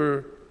Martin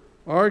Luther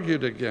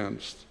argued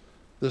against,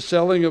 the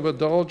selling of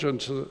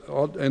indulgences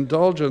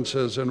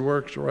in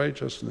works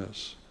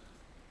righteousness.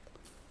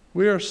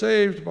 We are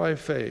saved by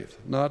faith,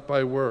 not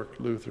by work,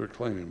 Luther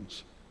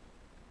claims.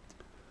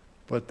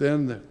 But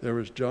then there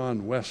was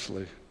John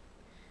Wesley,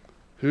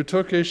 who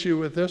took issue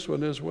with this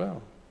one as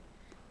well.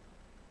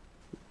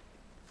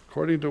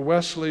 According to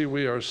Wesley,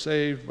 we are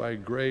saved by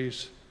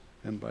grace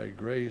and by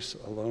grace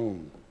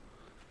alone.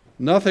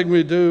 Nothing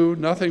we do,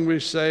 nothing we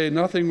say,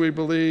 nothing we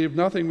believe,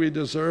 nothing we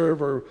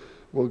deserve or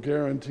will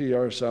guarantee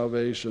our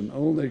salvation.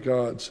 Only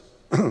God's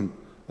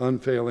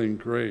unfailing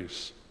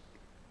grace.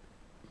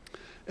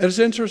 It's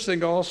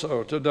interesting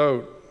also to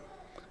note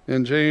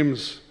in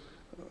James'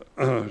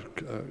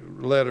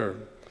 letter,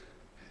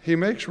 he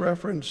makes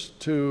reference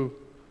to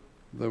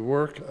the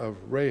work of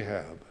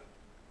Rahab.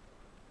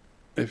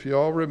 If you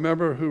all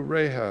remember who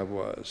Rahab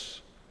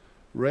was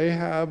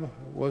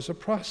a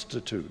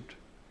prostitute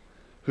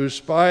who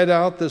spied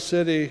out the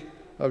city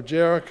of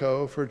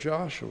Jericho for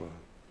Joshua.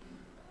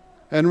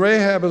 And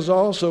Rahab is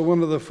also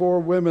one of the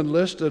 4 women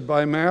listed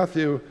by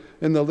Matthew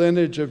in the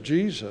lineage of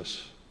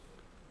Jesus.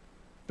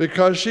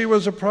 Because she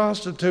was a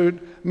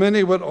prostitute,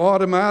 many would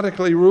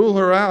automatically rule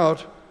her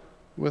out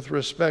with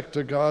respect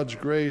to God's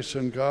grace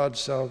and God's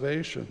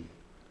salvation.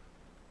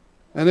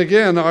 And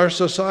again, our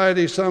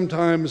society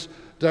sometimes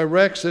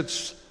directs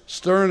its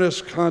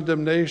sternest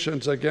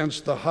condemnations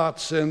against the hot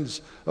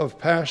sins of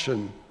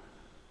passion,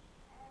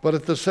 but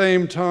at the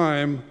same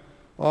time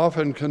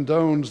often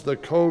condones the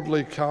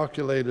coldly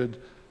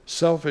calculated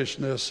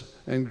selfishness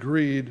and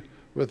greed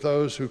with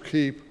those who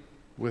keep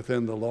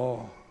within the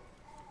law.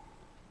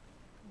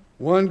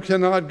 One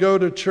cannot go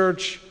to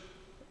church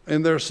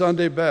in their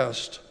Sunday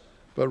best,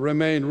 but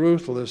remain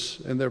ruthless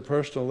in their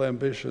personal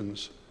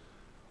ambitions,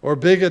 or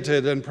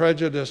bigoted and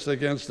prejudiced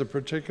against a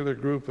particular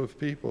group of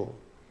people.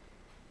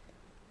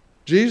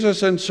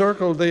 Jesus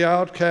encircled the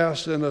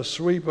outcast in a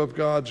sweep of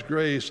God's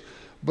grace,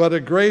 but a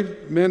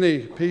great many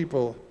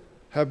people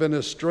have been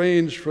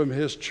estranged from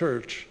his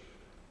church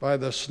by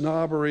the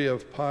snobbery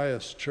of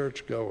pious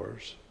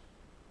churchgoers.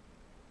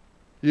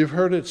 You've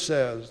heard it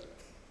said,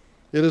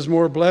 it is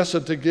more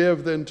blessed to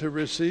give than to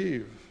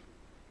receive.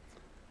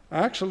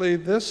 Actually,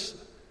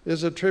 this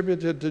is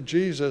attributed to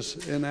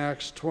Jesus in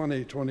Acts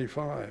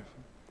 20:25.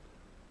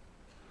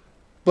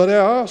 But I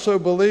also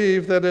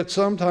believe that it's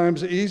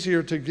sometimes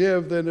easier to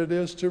give than it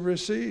is to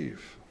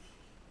receive.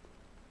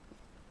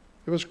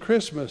 It was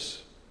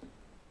Christmas,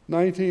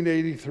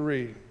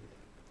 1983.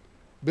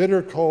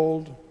 Bitter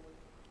cold,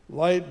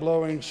 light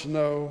blowing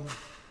snow,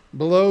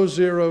 below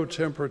zero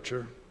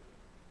temperature.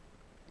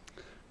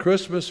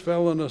 Christmas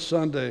fell on a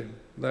Sunday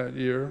that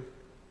year.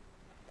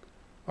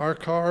 Our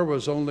car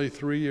was only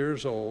 3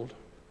 years old,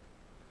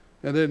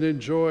 and it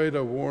enjoyed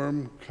a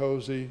warm,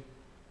 cozy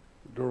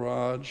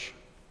garage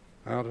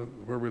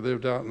where we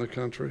lived out in the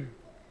country.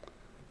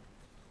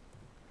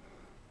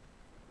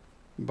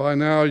 By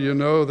now, you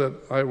know that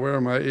I wear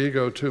my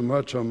ego too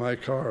much on my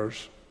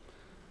cars.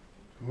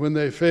 When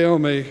they fail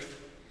me,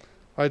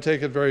 I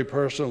take it very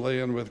personally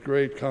and with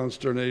great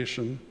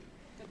consternation.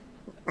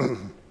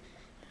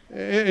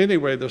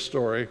 Anyway, the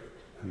story.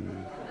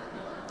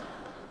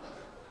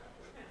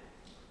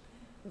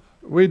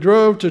 We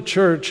drove to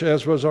church,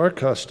 as was our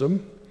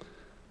custom,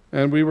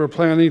 and we were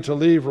planning to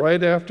leave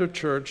right after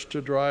church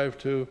to drive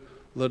to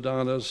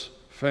LaDonna's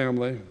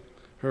family,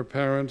 her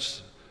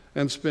parents,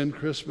 and spend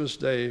Christmas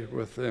Day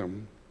with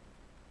them.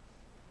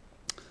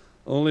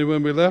 Only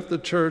when we left the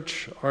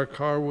church, our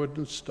car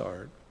wouldn't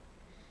start.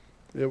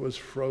 It was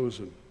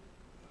frozen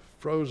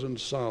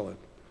solid.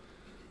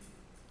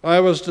 I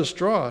was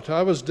distraught.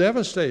 I was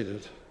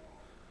devastated.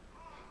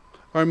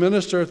 Our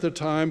minister at the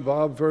time,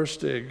 Bob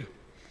Verstig,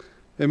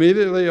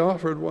 immediately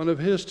offered one of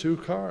his 2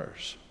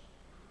 cars.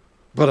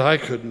 But I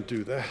couldn't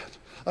do that.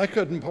 I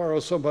couldn't borrow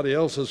somebody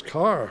else's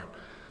car.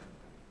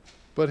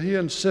 But he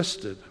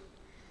insisted,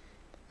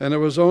 and it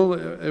was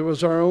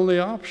our only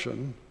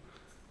option.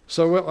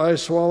 So I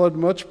swallowed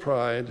much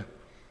pride,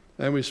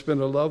 and we spent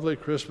a lovely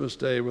Christmas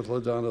Day with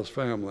LaDonna's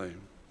family.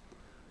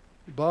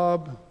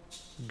 Bob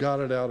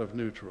got it out of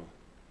neutral.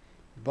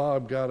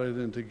 Bob got it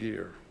into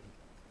gear.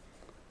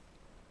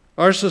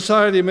 Our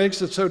society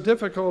makes it so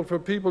difficult for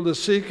people to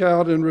seek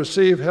out and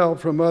receive help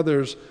from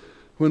others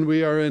when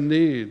we are in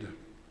need.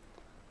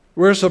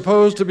 We're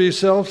supposed to be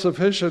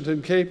self-sufficient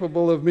and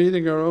capable of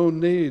meeting our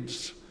own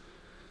needs,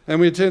 and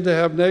we tend to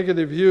have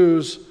negative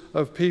views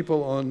of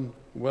people on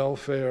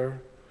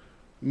welfare,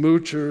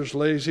 moochers,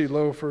 lazy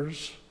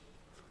loafers.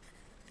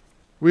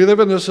 We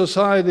live in a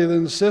society that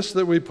insists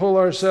that we pull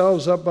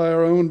ourselves up by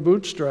our own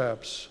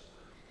bootstraps.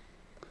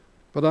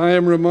 But I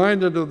am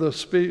reminded of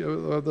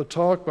the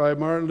talk by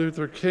Martin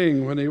Luther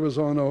King when he was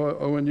on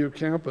ONU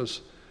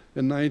campus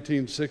in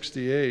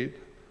 1968.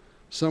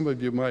 Some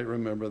of you might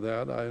remember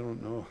that. I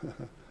don't know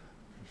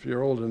if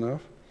you're old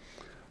enough.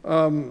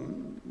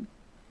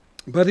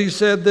 But he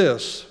said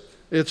this: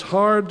 it's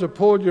hard to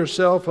pull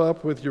yourself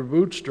up with your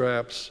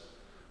bootstraps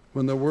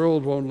when the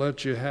world won't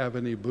let you have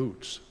any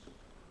boots.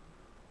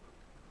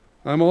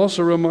 I'm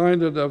also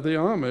reminded of the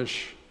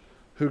Amish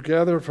who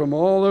gather from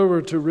all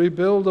over to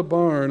rebuild a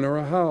barn or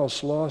a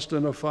house lost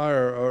in a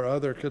fire or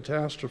other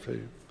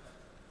catastrophe.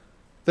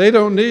 They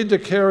don't need to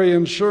carry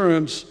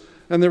insurance,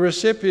 and the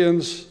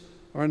recipients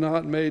are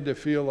not made to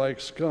feel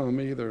like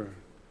scum either.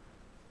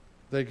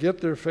 They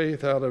get their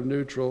faith out of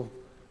neutral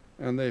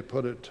and they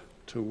put it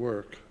to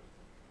work.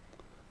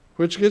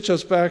 Which gets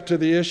us back to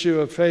the issue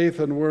of faith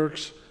and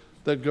works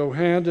that go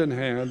hand in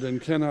hand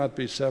and cannot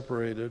be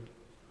separated.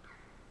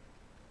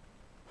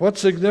 What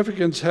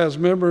significance has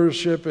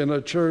membership in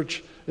a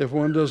church if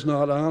one does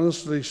not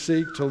honestly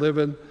seek to live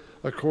in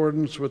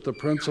accordance with the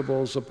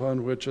principles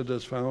upon which it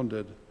is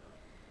founded?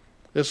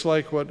 It's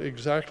like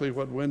exactly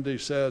what Wendy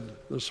said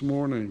this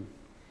morning.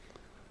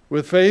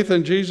 With faith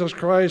in Jesus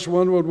Christ,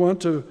 one would want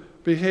to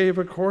behave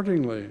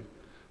accordingly.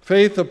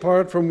 Faith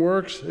apart from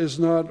works is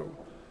not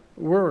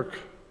work.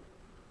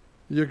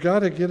 You got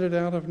to get it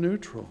out of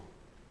neutral.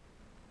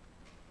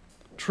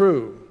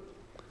 True,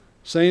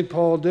 St.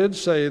 Paul did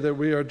say that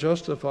we are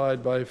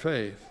justified by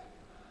faith,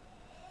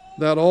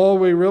 that all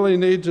we really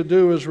need to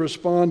do is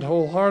respond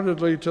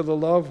wholeheartedly to the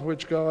love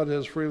which God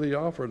has freely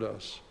offered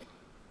us.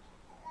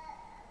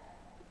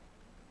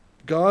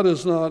 God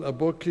is not a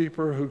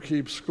bookkeeper who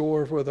keeps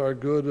score with our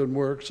good and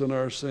works and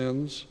our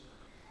sins.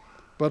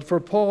 But for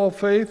Paul,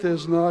 faith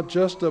is not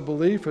just a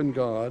belief in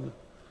God,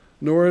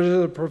 nor is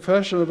it a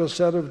profession of a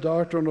set of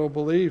doctrinal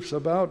beliefs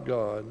about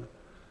God.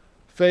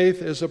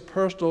 Faith is a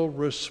personal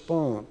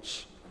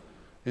response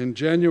in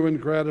genuine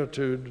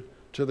gratitude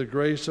to the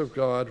grace of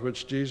God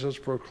which Jesus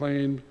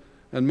proclaimed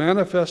and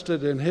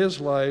manifested in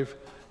his life,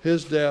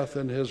 his death,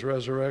 and his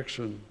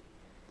resurrection.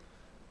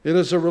 It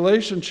is a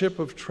relationship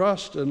of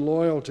trust and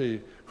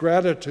loyalty,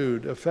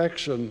 gratitude,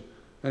 affection,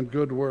 and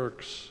good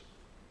works.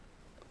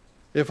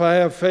 If I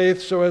have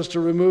faith so as to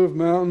remove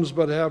mountains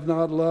but have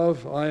not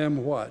love, I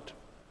am what?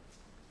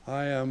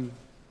 I am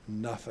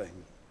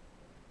nothing.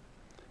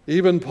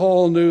 Even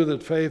Paul knew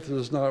that faith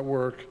does not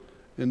work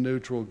in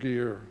neutral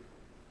gear.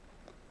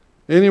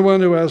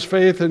 Anyone who has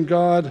faith in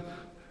God,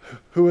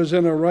 who is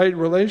in a right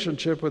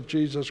relationship with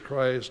Jesus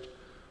Christ,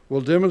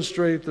 will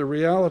demonstrate the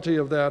reality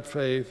of that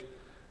faith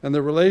and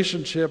the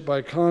relationship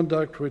by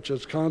conduct which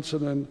is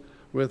consonant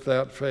with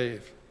that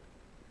faith.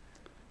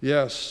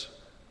 Yes,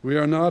 we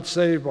are not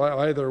saved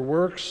by either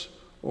works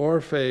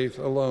or faith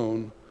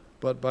alone,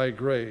 but by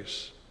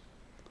grace.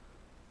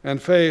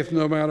 And faith,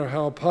 no matter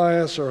how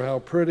pious or how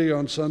pretty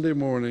on Sunday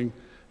morning,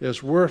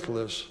 is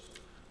worthless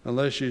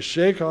unless you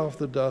shake off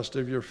the dust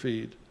of your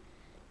feet,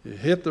 you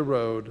hit the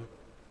road,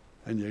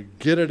 and you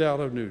get it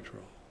out of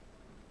neutral.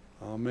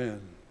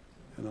 Amen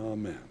and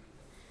amen.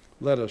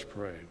 Let us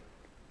pray.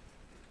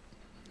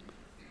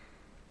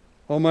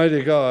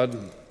 Almighty God,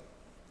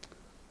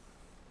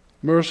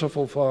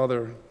 merciful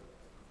Father,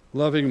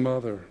 loving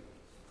Mother,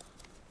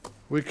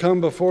 we come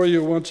before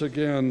you once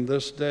again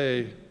this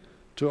day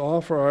to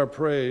offer our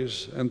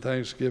praise and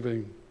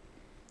thanksgiving.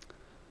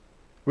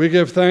 We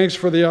give thanks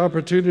for the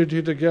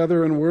opportunity to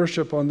gather and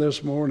worship on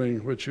this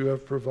morning which you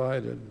have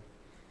provided.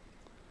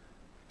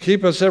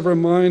 Keep us ever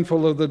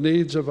mindful of the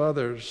needs of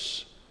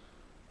others,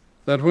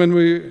 that when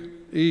we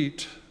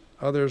eat,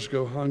 others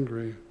go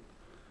hungry.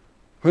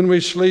 When we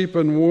sleep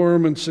in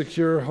warm and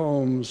secure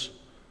homes,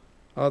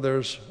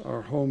 others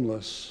are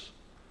homeless.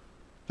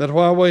 That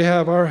while we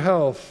have our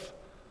health,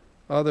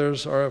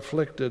 others are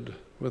afflicted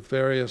with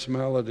various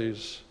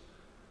maladies.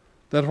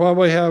 That while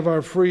we have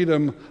our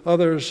freedom,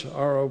 others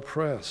are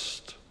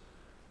oppressed.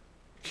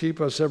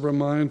 Keep us ever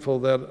mindful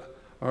that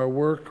our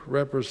work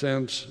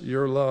represents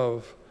your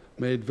love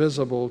made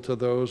visible to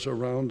those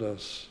around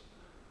us.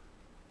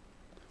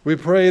 We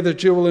pray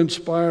that you will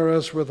inspire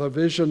us with a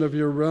vision of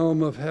your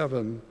realm of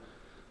heaven,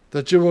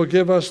 that you will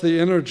give us the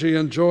energy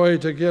and joy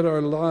to get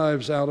our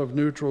lives out of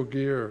neutral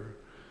gear,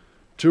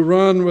 to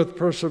run with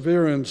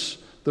perseverance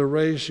the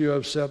race you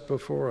have set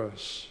before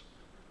us.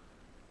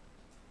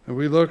 And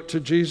we look to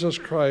Jesus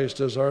Christ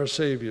as our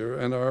Savior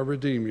and our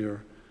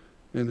Redeemer,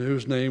 in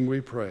whose name we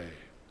pray.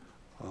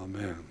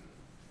 Amen.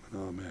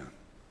 Amen.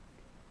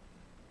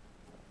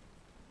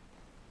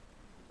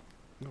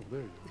 Oh,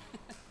 there you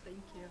go. Thank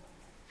you.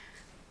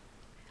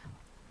 I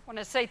want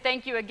to say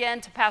thank you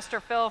again to Pastor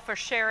Phil for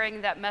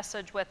sharing that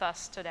message with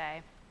us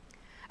today.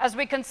 As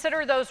we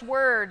consider those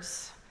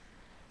words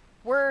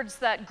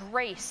that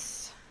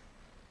grace,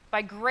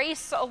 by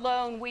grace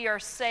alone we are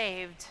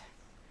saved.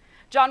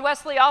 John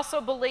Wesley also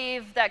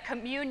believed that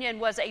communion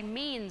was a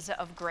means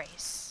of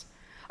grace,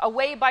 a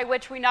way by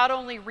which we not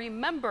only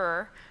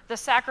remember the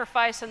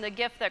sacrifice and the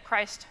gift that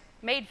Christ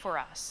made for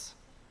us,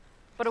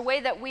 but a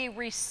way that we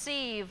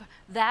receive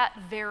that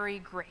very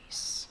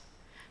grace.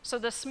 So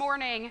this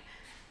morning,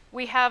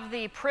 we have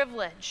the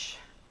privilege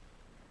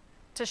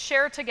to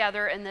share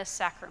together in this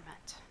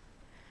sacrament,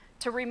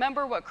 to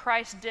remember what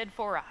Christ did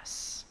for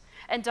us,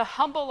 and to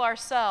humble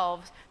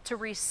ourselves to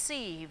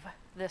receive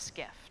this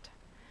gift.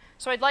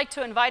 So I'd like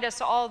to invite us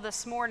all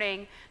this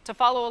morning to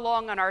follow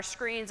along on our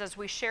screens as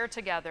we share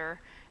together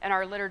in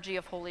our liturgy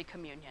of Holy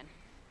Communion.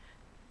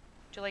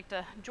 Would you like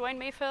to join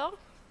me, Phil?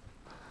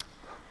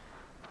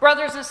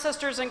 Brothers and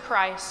sisters in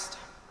Christ,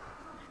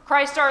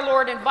 Christ our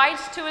Lord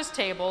invites to his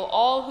table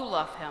all who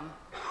love him,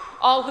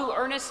 all who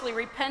earnestly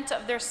repent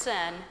of their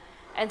sin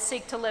and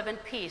seek to live in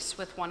peace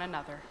with one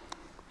another.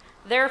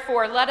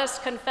 Therefore, let us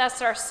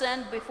confess our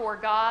sin before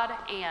God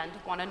and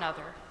one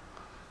another.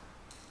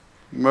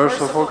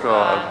 Merciful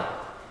God,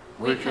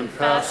 we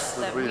confess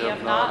that we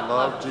have not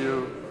loved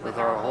you with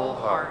our whole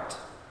heart.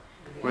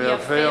 We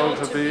have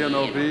failed to be an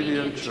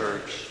obedient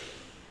church.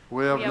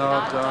 We have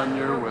not done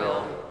your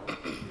will.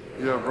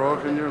 You have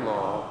broken your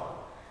law.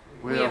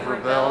 We have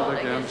rebelled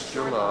against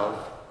your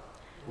love.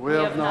 We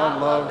have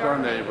not loved our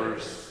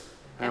neighbors,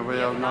 and we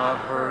have not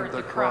heard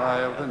the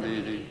cry of the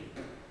needy.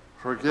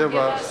 Forgive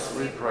us,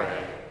 we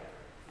pray.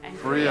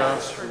 Free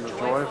us from the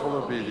joyful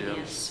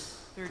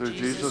obedience through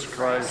Jesus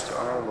Christ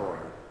our Lord.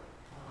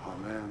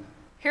 Amen.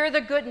 Hear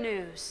the good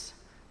news.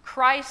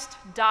 Christ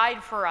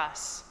died for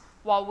us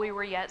while we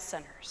were yet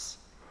sinners.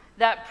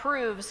 That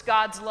proves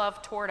God's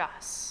love toward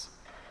us.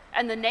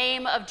 In the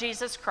name of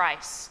Jesus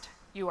Christ,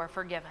 you are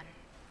forgiven.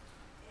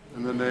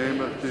 In the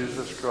name of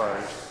Jesus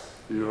Christ,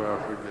 you are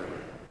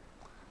forgiven.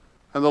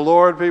 And the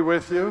Lord be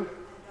with you.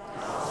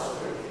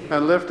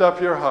 And lift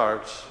up your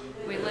hearts.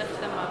 We lift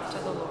them up to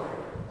the Lord.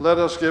 Let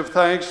us give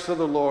thanks to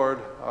the Lord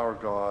our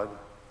God.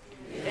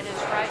 It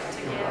is right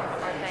to give our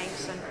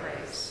thanks and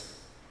praise.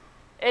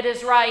 It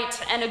is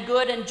right and a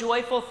good and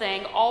joyful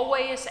thing,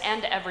 always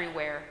and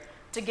everywhere,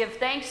 to give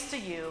thanks to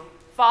you,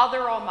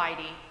 Father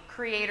Almighty,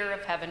 creator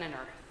of heaven and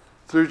earth.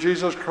 Through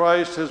Jesus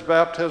Christ, his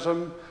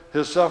baptism,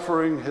 his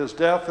suffering, his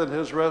death, and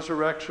his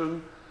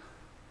resurrection,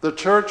 the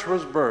church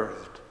was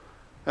birthed,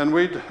 and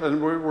we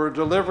were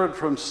delivered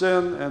from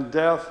sin and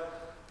death,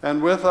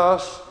 and with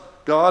us,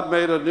 God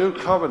made a new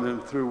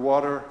covenant through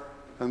water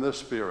and the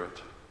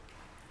Spirit.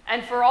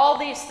 And for all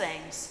these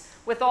things,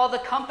 with all the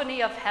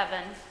company of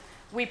heaven,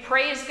 we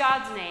praise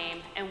God's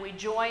name and we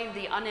join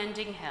the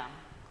unending hymn.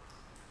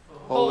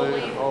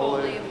 Holy,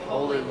 holy,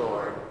 holy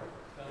Lord,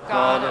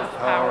 God of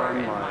power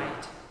and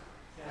might.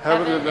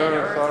 Heaven and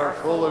earth are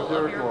full of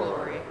your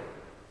glory.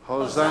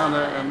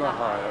 Hosanna in the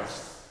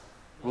highest.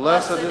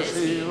 Blessed is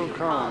he who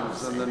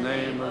comes in the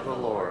name of the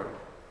Lord.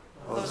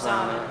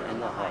 Hosanna in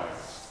the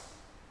highest.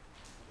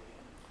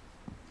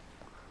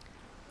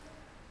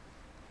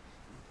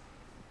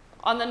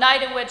 On the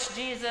night in which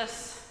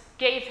Jesus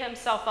gave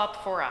himself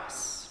up for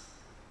us,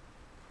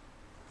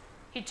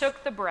 he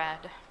took the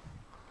bread.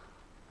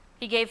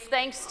 He gave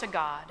thanks to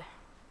God,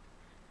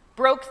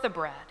 broke the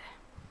bread,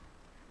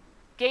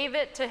 gave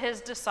it to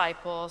his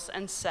disciples,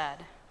 and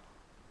said,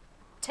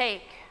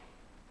 "Take,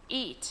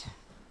 eat.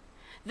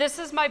 This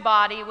is my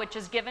body, which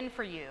is given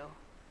for you.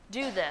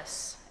 Do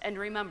this in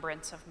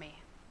remembrance of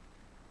me."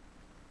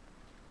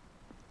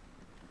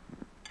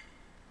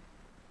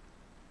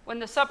 When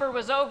the supper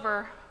was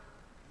over,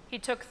 he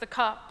took the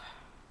cup.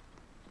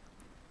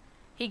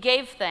 He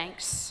gave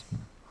thanks.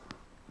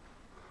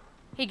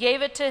 He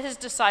gave it to his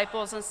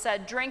disciples and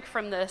said, "Drink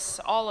from this,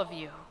 all of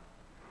you.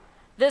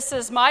 This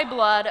is my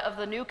blood of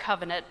the new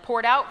covenant,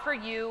 poured out for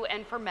you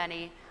and for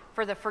many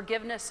for the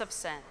forgiveness of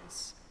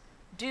sins.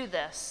 Do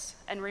this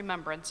in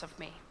remembrance of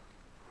me.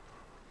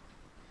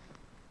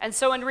 And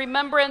so in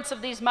remembrance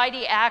of these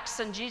mighty acts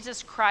in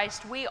Jesus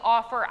Christ, we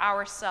offer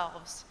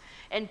ourselves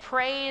in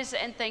praise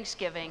and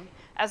thanksgiving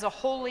as a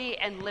holy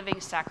and living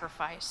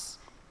sacrifice,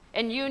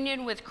 in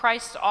union with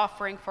Christ's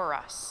offering for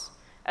us,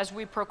 as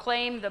we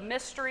proclaim the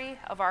mystery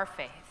of our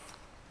faith.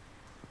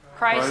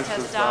 Christ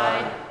has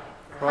died,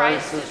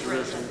 Christ is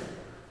risen,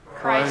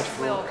 Christ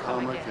will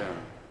come again.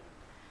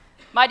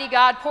 Mighty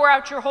God, pour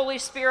out your Holy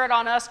Spirit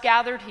on us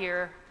gathered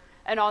here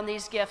and on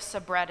these gifts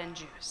of bread and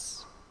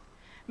juice.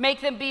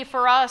 Make them be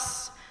for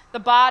us the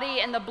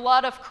body and the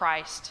blood of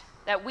Christ,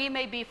 that we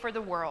may be for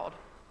the world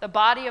the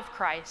body of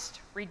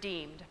Christ,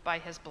 redeemed by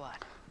his blood.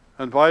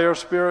 And by your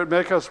Spirit,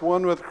 make us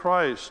one with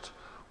Christ,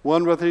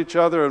 one with each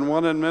other, and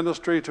one in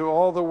ministry to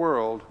all the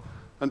world,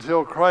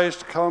 until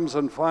Christ comes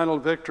in final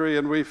victory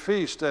and we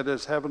feast at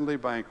his heavenly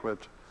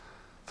banquet.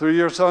 Through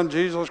your Son,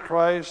 Jesus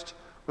Christ,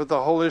 with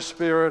the Holy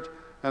Spirit,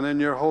 and in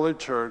your holy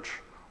church,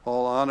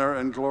 all honor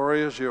and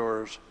glory is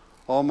yours,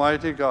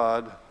 Almighty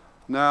God,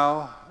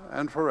 now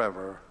and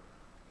forever.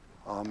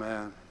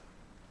 Amen.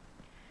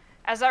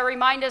 As I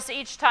remind us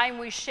each time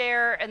we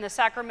share in the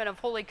sacrament of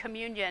Holy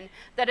Communion,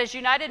 that as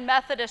United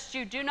Methodists,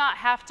 you do not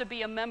have to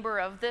be a member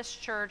of this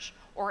church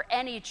or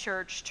any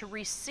church to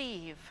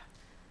receive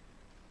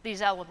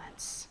these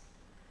elements.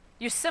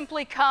 You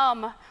simply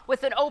come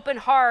with an open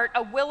heart,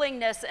 a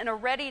willingness, and a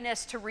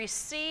readiness to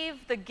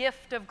receive the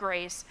gift of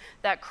grace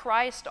that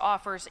Christ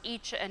offers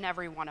each and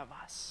every one of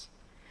us.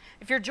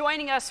 If you're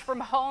joining us from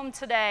home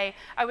today,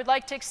 I would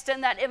like to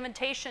extend that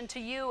invitation to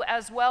you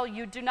as well.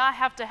 You do not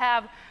have to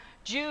have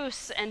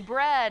juice and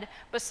bread,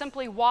 but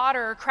simply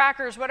water,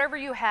 crackers, whatever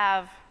you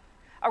have,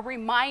 a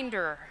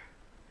reminder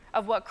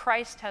of what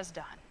Christ has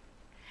done.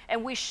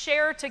 And we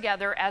share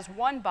together as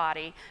one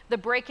body the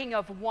breaking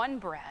of one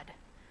bread,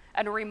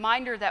 and a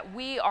reminder that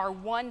we are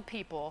one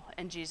people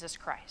in Jesus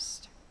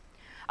Christ.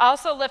 I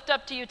also lift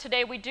up to you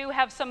today, we do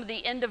have some of the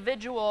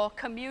individual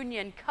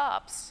communion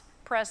cups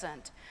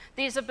present.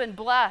 These have been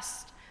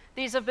blessed.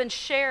 These have been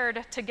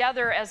shared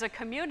together as a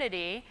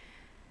community.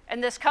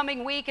 And this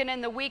coming week and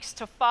in the weeks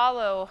to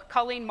follow,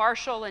 Colleen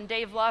Marshall and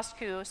Dave Lusk,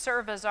 who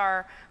serve as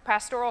our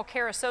pastoral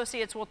care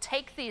associates, will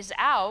take these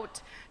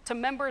out to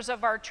members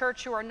of our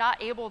church who are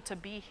not able to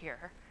be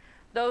here.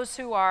 Those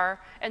who are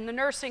in the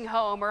nursing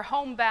home or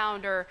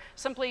homebound or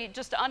simply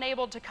just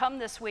unable to come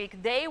this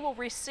week, they will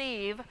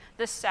receive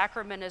this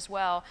sacrament as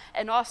well.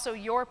 And also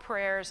your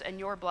prayers and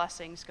your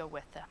blessings go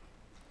with them.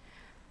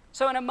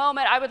 So in a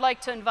moment, I would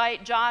like to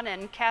invite John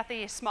and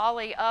Kathy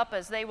Smalley up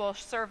as they will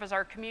serve as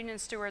our communion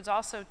stewards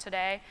also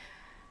today.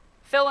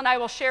 Phil and I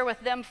will share with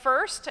them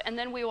first, and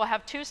then we will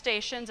have 2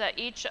 stations at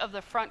each of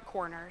the front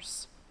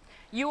corners.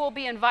 You will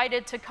be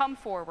invited to come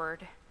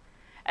forward.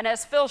 And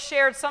as Phil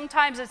shared,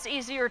 sometimes it's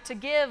easier to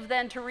give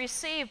than to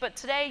receive, but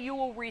today you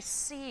will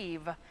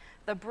receive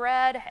the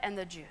bread and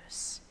the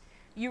juice.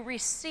 You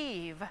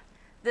receive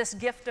this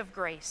gift of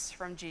grace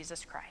from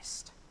Jesus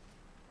Christ.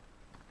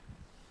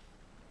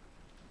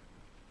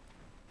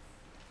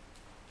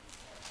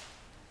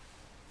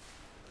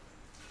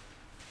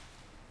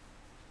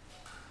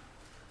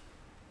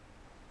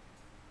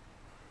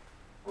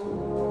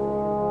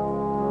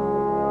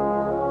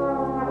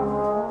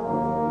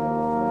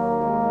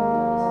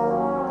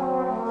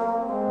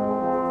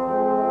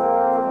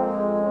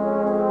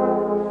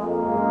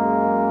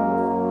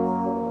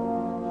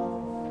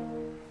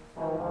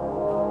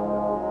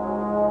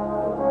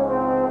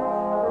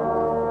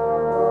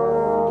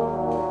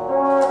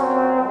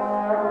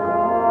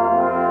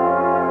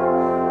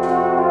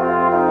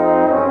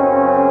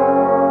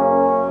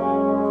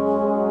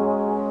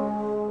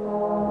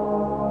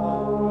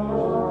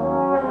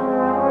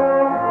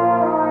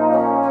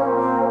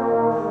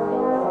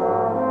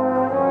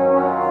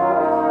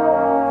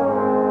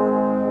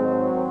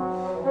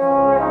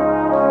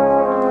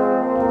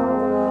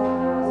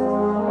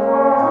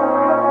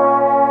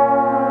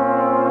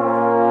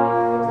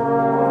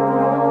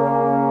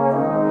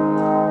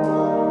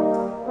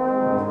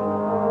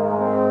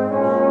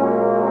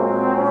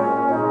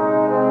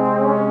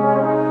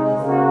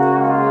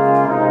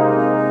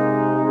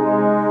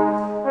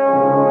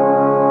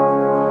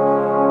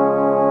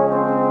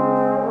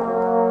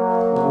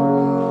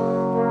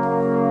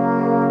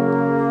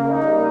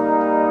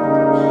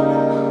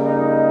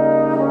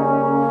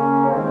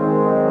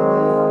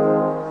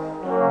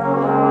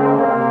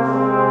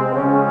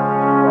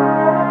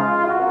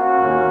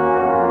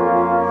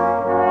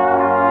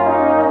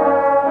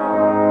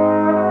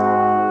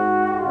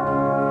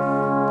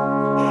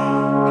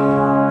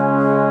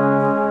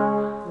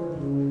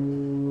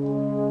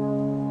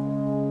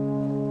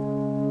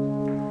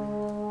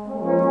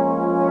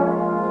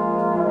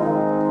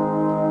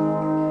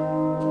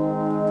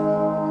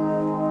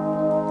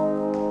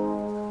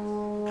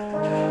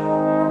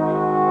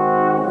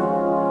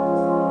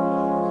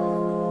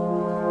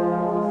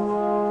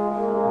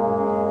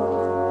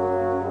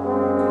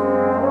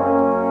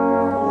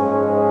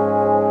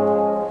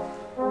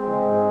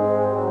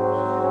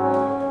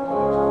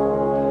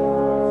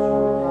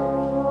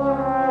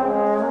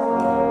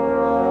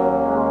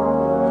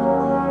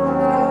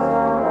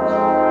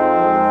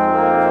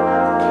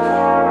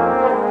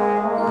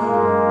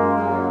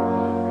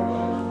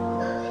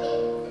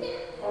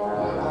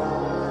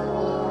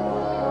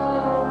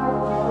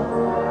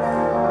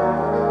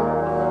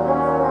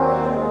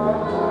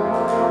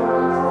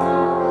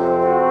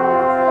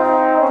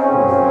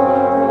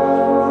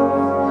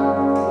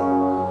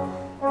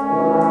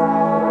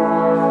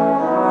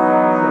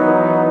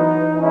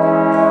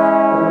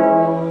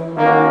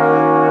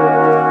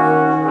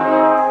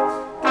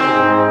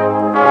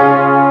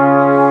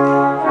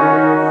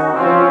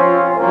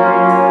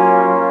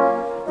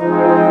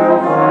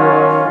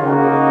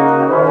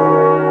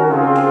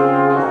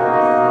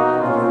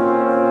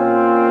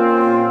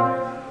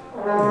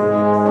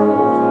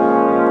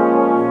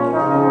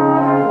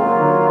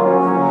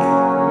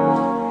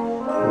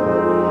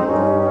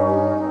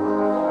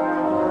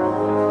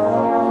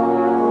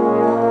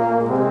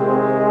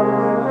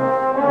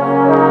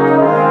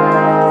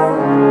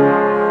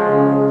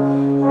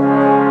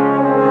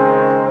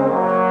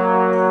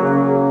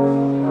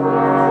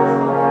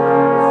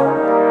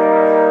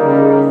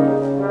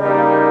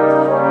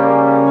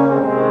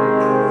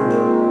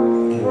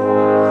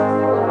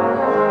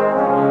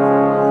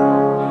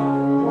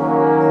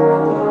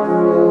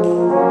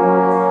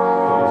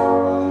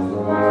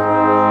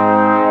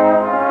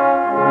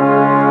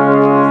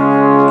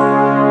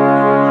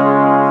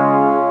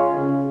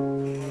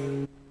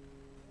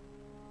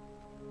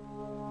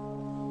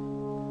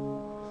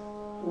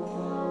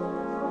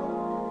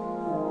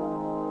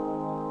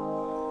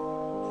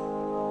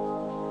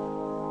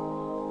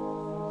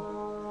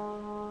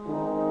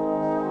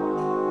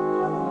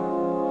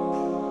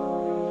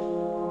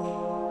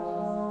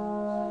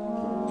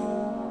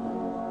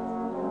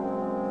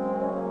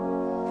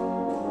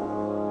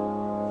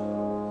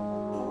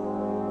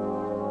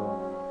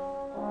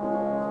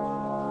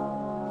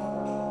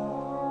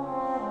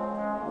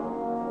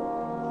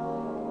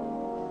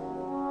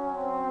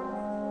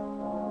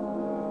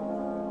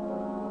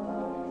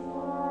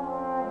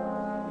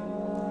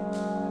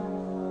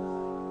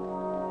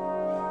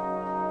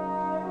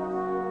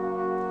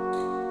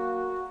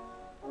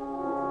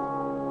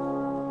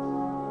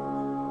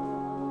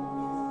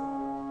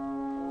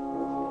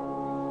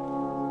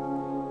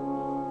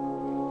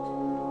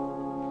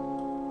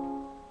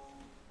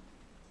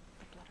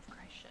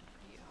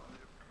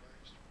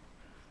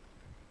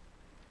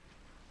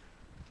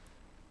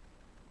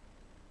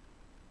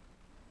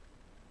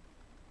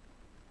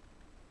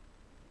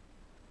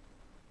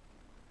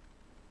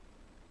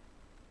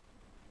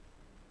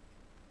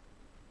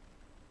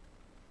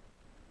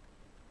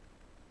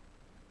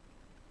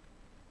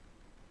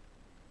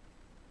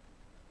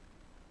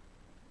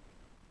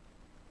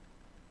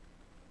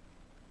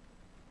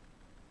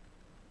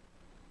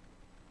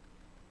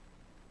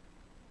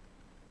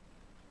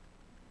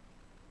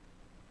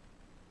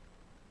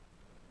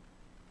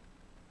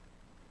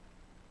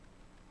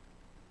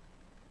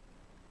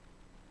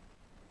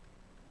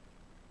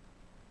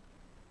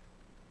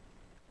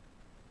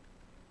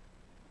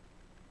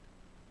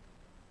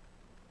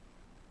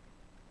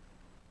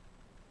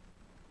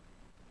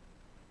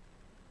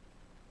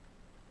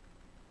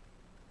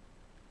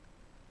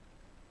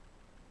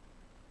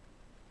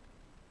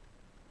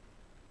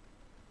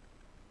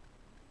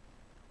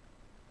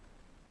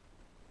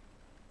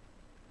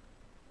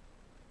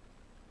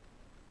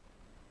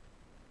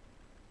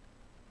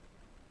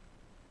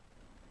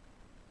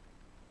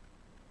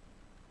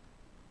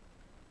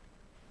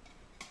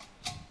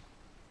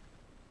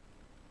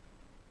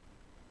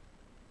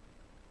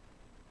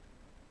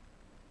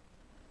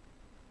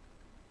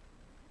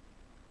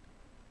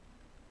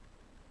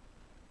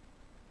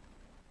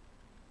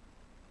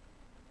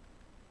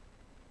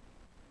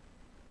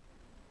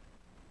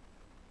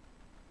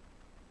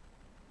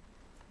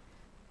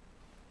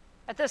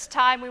 At this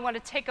time, we want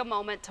to take a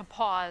moment to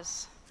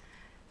pause,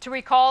 to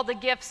recall the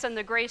gifts and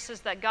the graces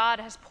that God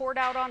has poured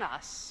out on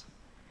us,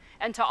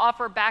 and to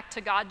offer back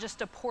to God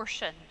just a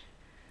portion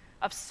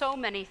of so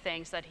many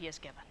things that he has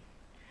given.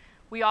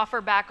 We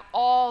offer back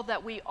all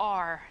that we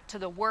are to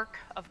the work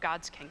of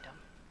God's kingdom.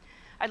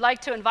 I'd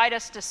like to invite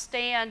us to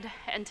stand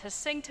and to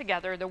sing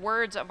together the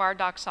words of our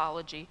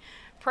doxology.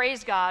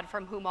 Praise God,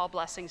 from whom all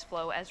blessings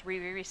flow, as we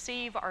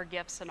receive our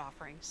gifts and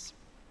offerings.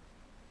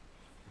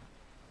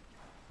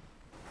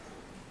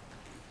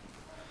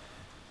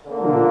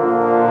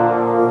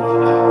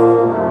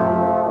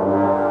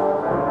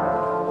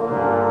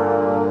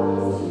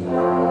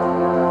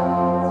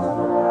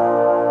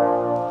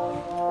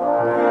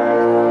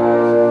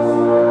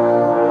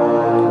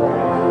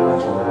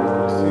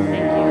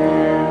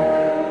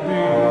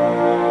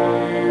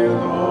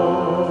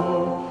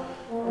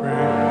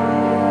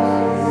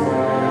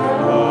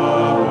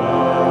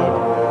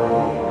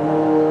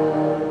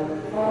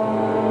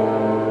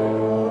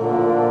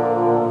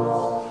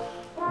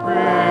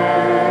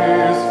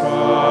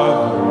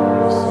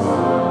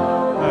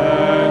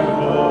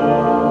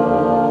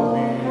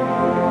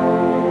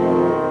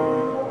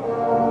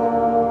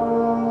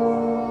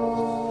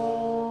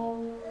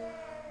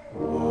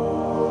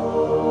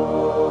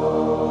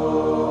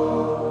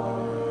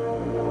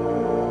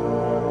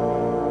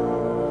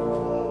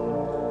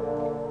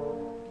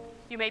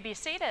 Be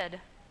seated.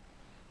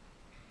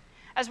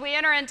 As we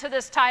enter into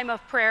this time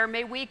of prayer,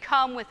 may we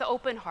come with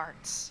open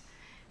hearts.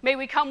 May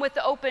we come with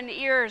open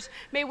ears.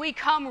 May we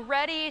come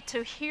ready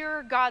to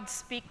hear God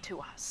speak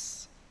to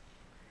us.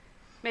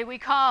 May we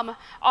come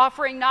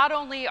offering not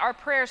only our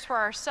prayers for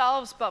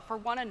ourselves, but for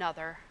one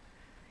another,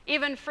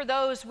 even for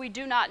those we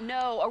do not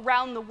know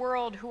around the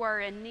world who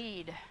are in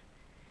need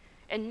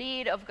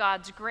of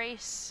God's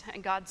grace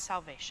and God's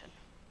salvation.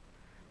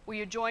 Will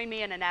you join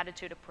me in an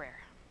attitude of prayer?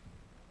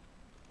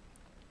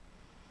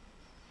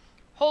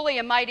 Holy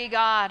and mighty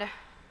God,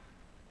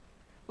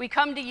 we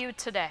come to you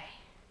today.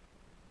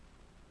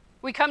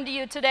 We come to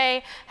you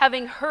today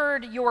having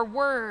heard your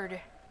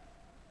word,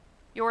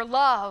 your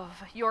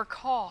love, your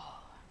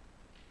call.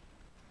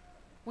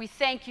 We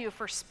thank you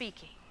for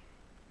speaking.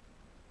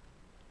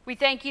 We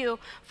thank you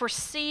for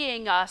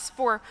seeing us,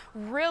 for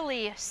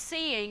really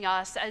seeing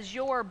us as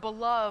your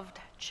beloved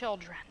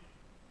children.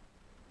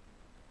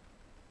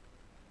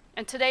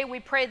 And today we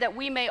pray that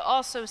we may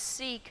also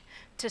seek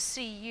to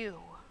see you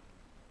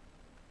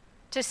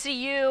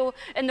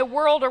in the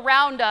world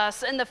around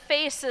us, in the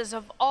faces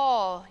of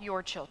all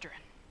your children.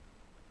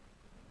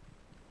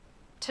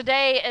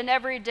 Today and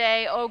every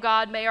day, O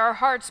God, may our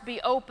hearts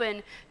be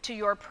open to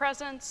your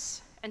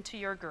presence and to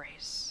your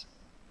grace.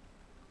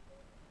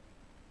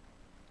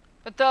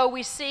 But though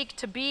we seek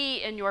to be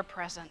in your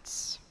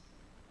presence,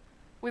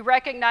 we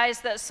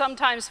recognize that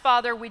sometimes,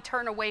 Father, we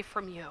turn away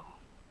from you.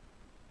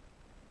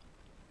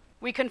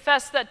 We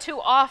confess that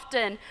too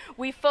often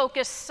we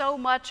focus so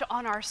much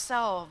on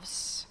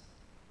ourselves,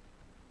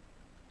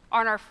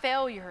 on our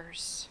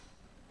failures,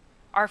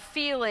 our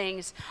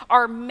feelings,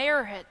 our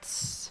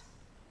merits,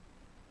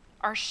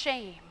 our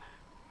shame.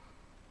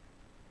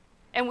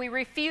 And we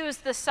refuse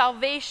the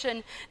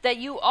salvation that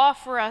you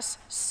offer us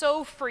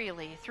so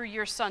freely through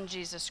your Son,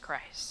 Jesus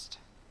Christ.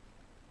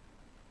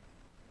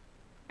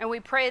 And we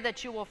pray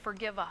that you will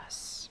forgive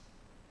us.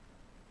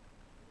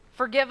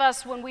 Forgive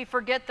us when we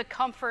forget the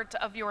comfort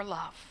of your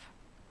love.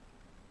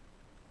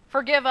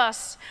 Forgive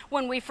us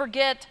when we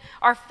forget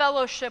our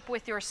fellowship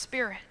with your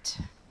Spirit.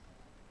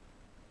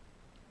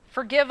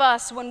 Forgive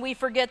us when we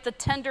forget the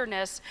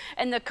tenderness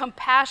and the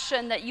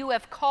compassion that you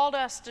have called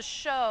us to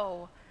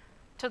show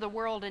to the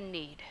world in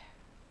need.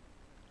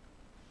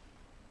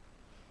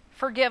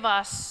 Forgive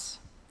us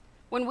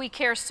when we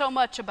care so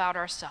much about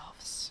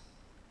ourselves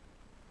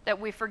that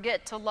we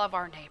forget to love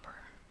our neighbor.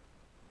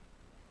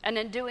 And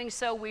in doing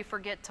so, we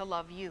forget to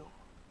love you.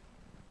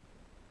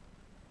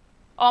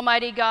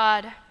 Almighty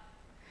God,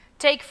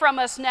 take from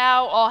us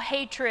now all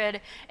hatred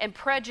and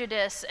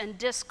prejudice and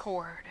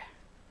discord.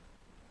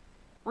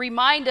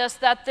 Remind us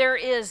that there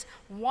is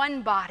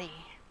one body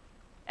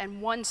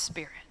and one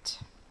Spirit,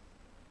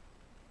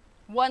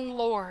 one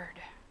Lord,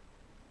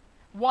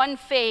 one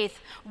faith,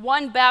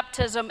 one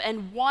baptism,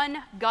 and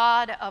one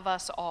God of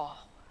us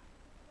all.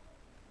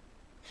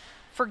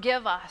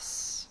 Forgive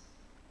us,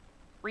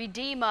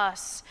 redeem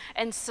us,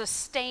 and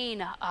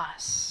sustain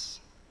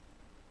us.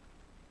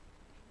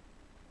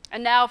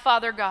 And now,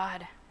 Father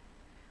God,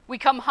 we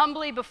come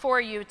humbly before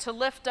you to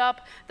lift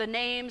up the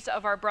names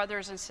of our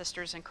brothers and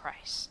sisters in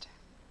Christ.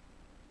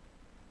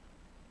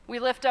 We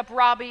lift up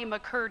Robbie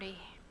McCurdy,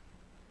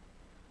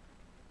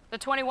 the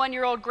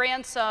 21-year-old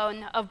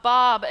grandson of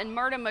Bob and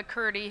Myrna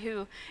McCurdy,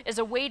 who is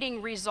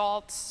awaiting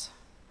results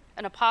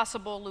and a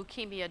possible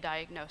leukemia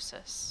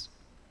diagnosis.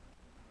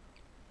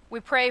 We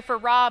pray for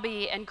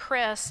Robbie and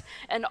Chris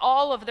and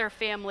all of their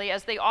family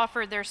as they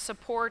offer their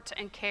support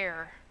and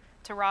care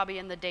to Robbie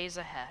in the days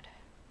ahead.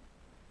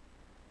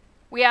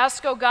 We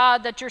ask, O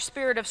God, that your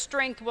spirit of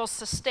strength will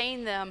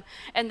sustain them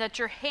and that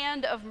your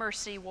hand of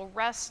mercy will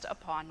rest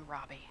upon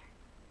Robbie.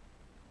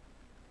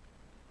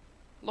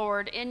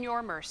 Lord, in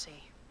your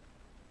mercy,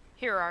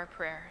 hear our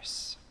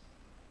prayers.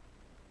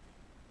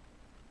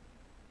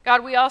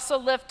 God, we also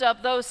lift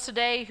up those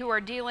today who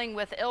are dealing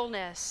with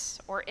illness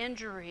or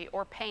injury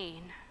or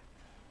pain.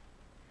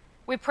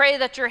 We pray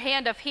that your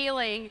hand of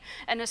healing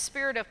and a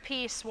spirit of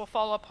peace will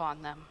fall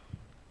upon them.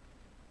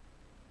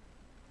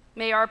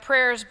 May our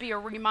prayers be a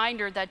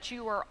reminder that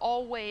you are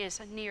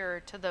always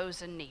near to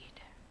those in need.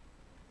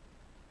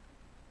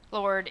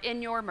 Lord,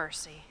 in your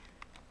mercy,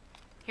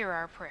 hear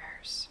our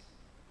prayers.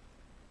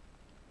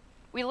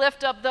 We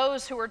lift up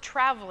those who are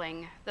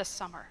traveling this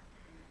summer.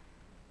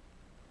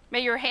 May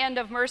your hand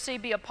of mercy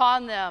be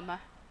upon them,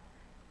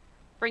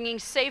 bringing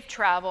safe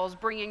travels,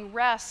 bringing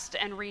rest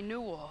and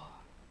renewal.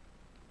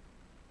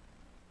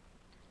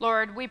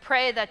 Lord, we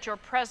pray that your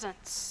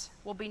presence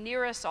will be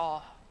near us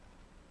all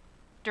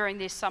during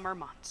these summer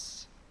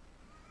months.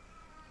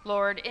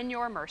 Lord, in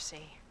your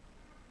mercy,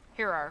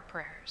 hear our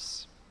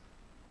prayers.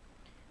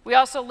 We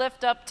also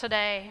lift up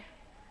today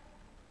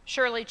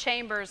Shirley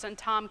Chambers and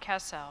Tom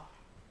Cassell,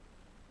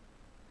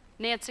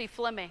 Nancy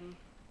Fleming,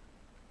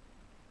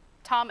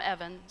 Tom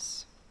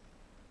Evans,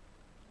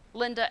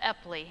 Linda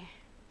Epley,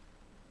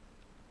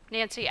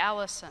 Nancy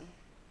Allison,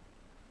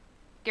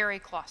 Gary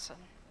Clausen.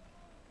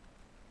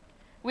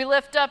 We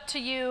lift up to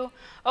you,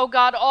 O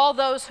God, all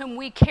those whom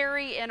we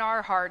carry in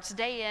our hearts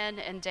day in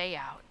and day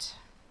out.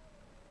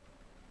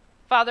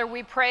 Father,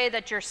 we pray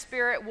that your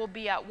Spirit will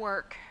be at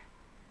work,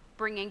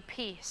 bringing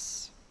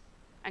peace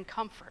and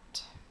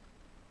comfort.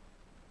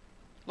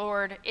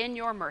 Lord, in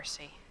your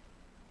mercy,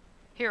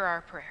 hear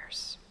our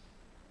prayers.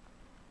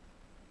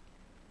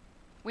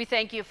 We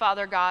thank you,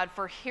 Father God,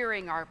 for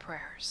hearing our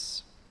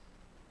prayers.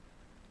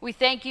 We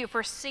thank you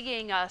for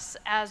seeing us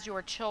as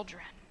your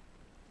children.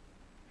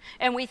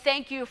 And we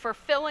thank you for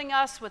filling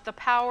us with the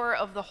power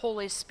of the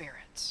Holy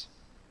Spirit.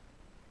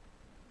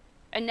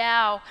 And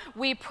now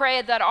we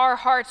pray that our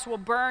hearts will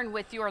burn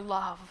with your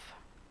love,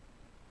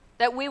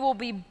 that we will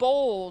be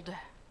bold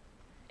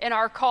in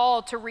our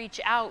call to reach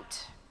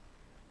out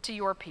to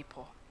your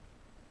people,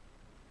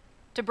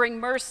 to bring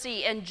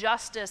mercy and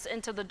justice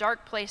into the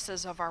dark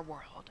places of our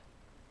world,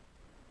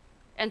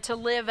 and to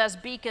live as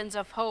beacons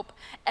of hope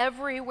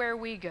everywhere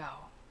we go,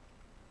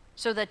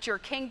 so that your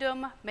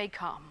kingdom may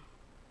come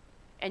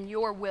and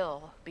your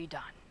will be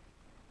done.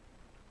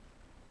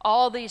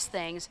 All these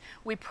things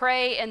we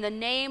pray in the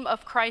name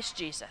of Christ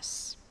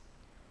Jesus,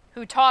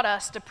 who taught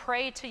us to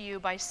pray to you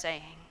by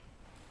saying,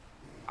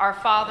 Our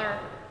Father,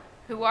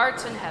 who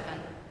art in heaven,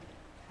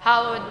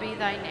 hallowed be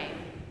thy name.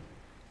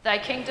 Thy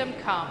kingdom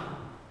come,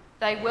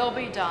 thy will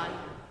be done,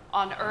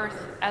 on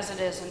earth as it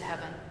is in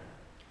heaven.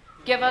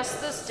 Give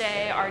us this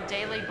day our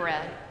daily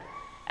bread,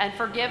 and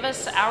forgive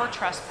us our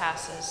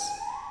trespasses,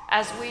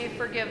 as we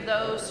forgive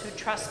those who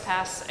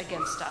trespass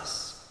against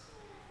us.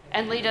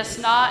 And lead us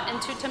not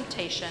into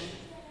temptation,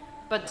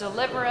 but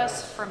deliver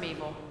us from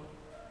evil.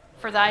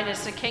 For thine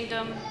is the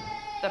kingdom,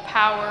 the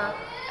power,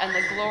 and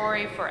the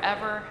glory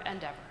forever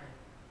and ever.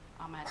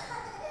 Amen.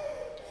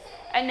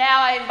 And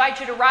now I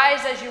invite you to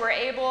rise as you are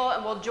able,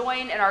 and we'll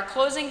join in our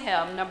closing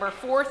hymn, number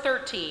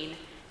 413,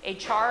 A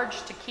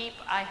Charge to Keep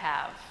I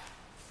Have.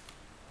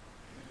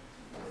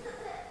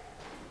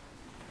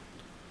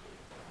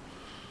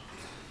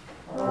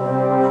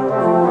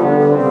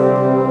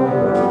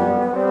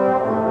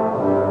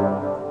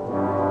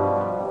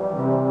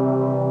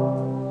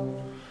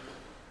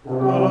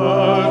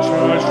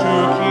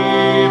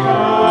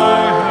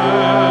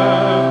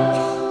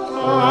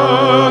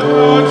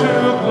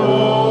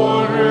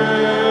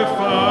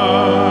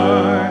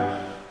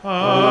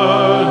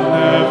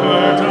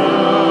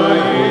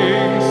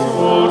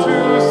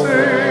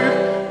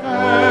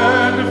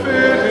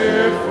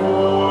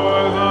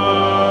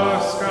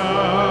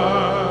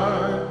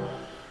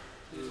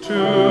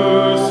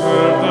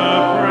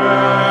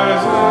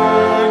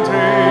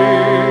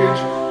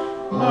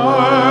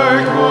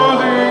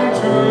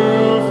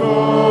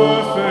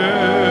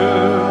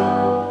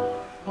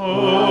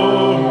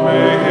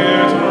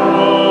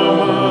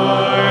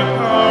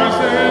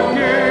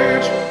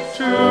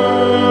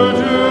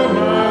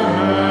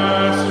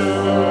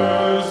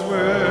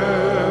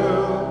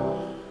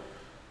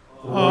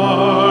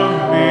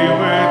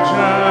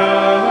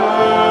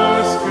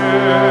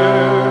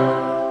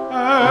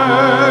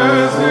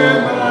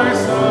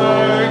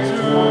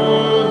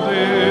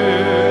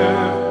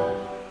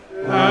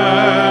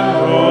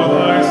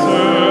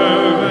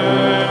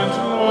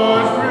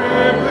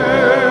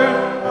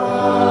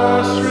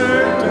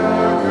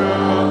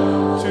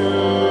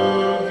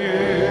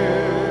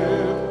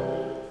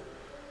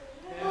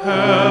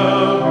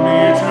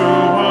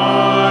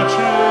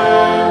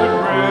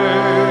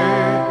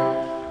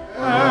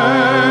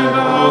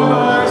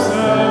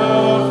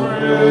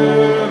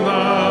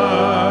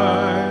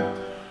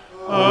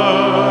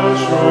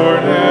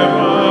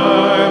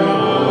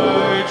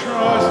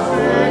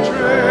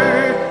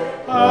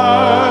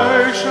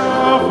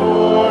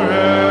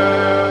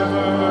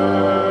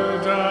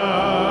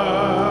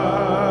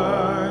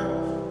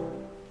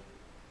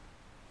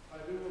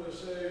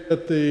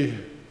 The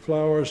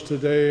flowers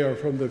today are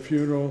from the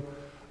funeral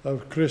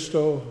of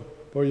Christo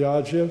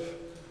Boyadjev,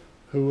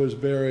 who was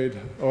buried,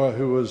 or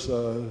whose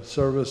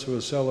service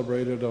was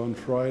celebrated on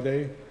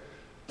Friday.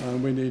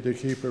 We need to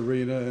keep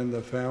Irina and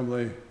the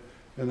family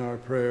in our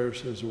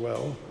prayers as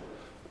well.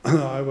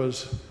 I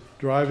was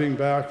driving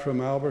back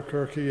from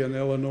Albuquerque in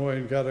Illinois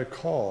and got a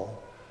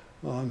call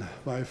on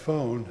my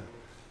phone,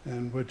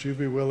 and would you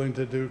be willing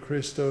to do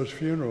Christo's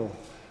funeral?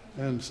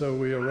 And so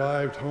we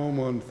arrived home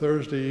on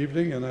Thursday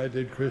evening, and I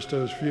did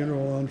Christo's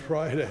funeral on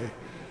Friday.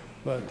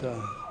 But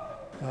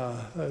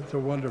it's a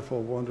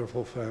wonderful,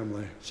 wonderful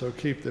family. So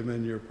keep them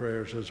in your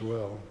prayers as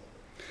well.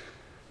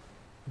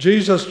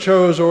 Jesus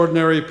chose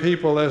ordinary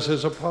people as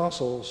his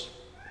apostles,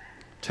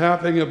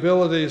 tapping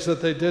abilities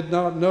that they did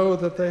not know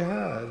that they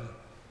had.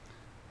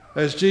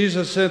 As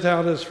Jesus sent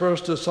out his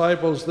first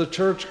disciples, the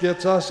church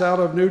gets us out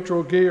of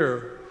neutral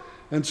gear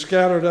and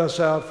scattered us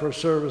out for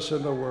service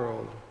in the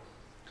world.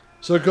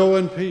 So go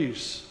in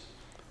peace,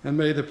 and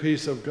may the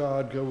peace of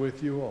God go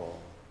with you all.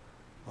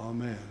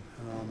 Amen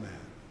and amen.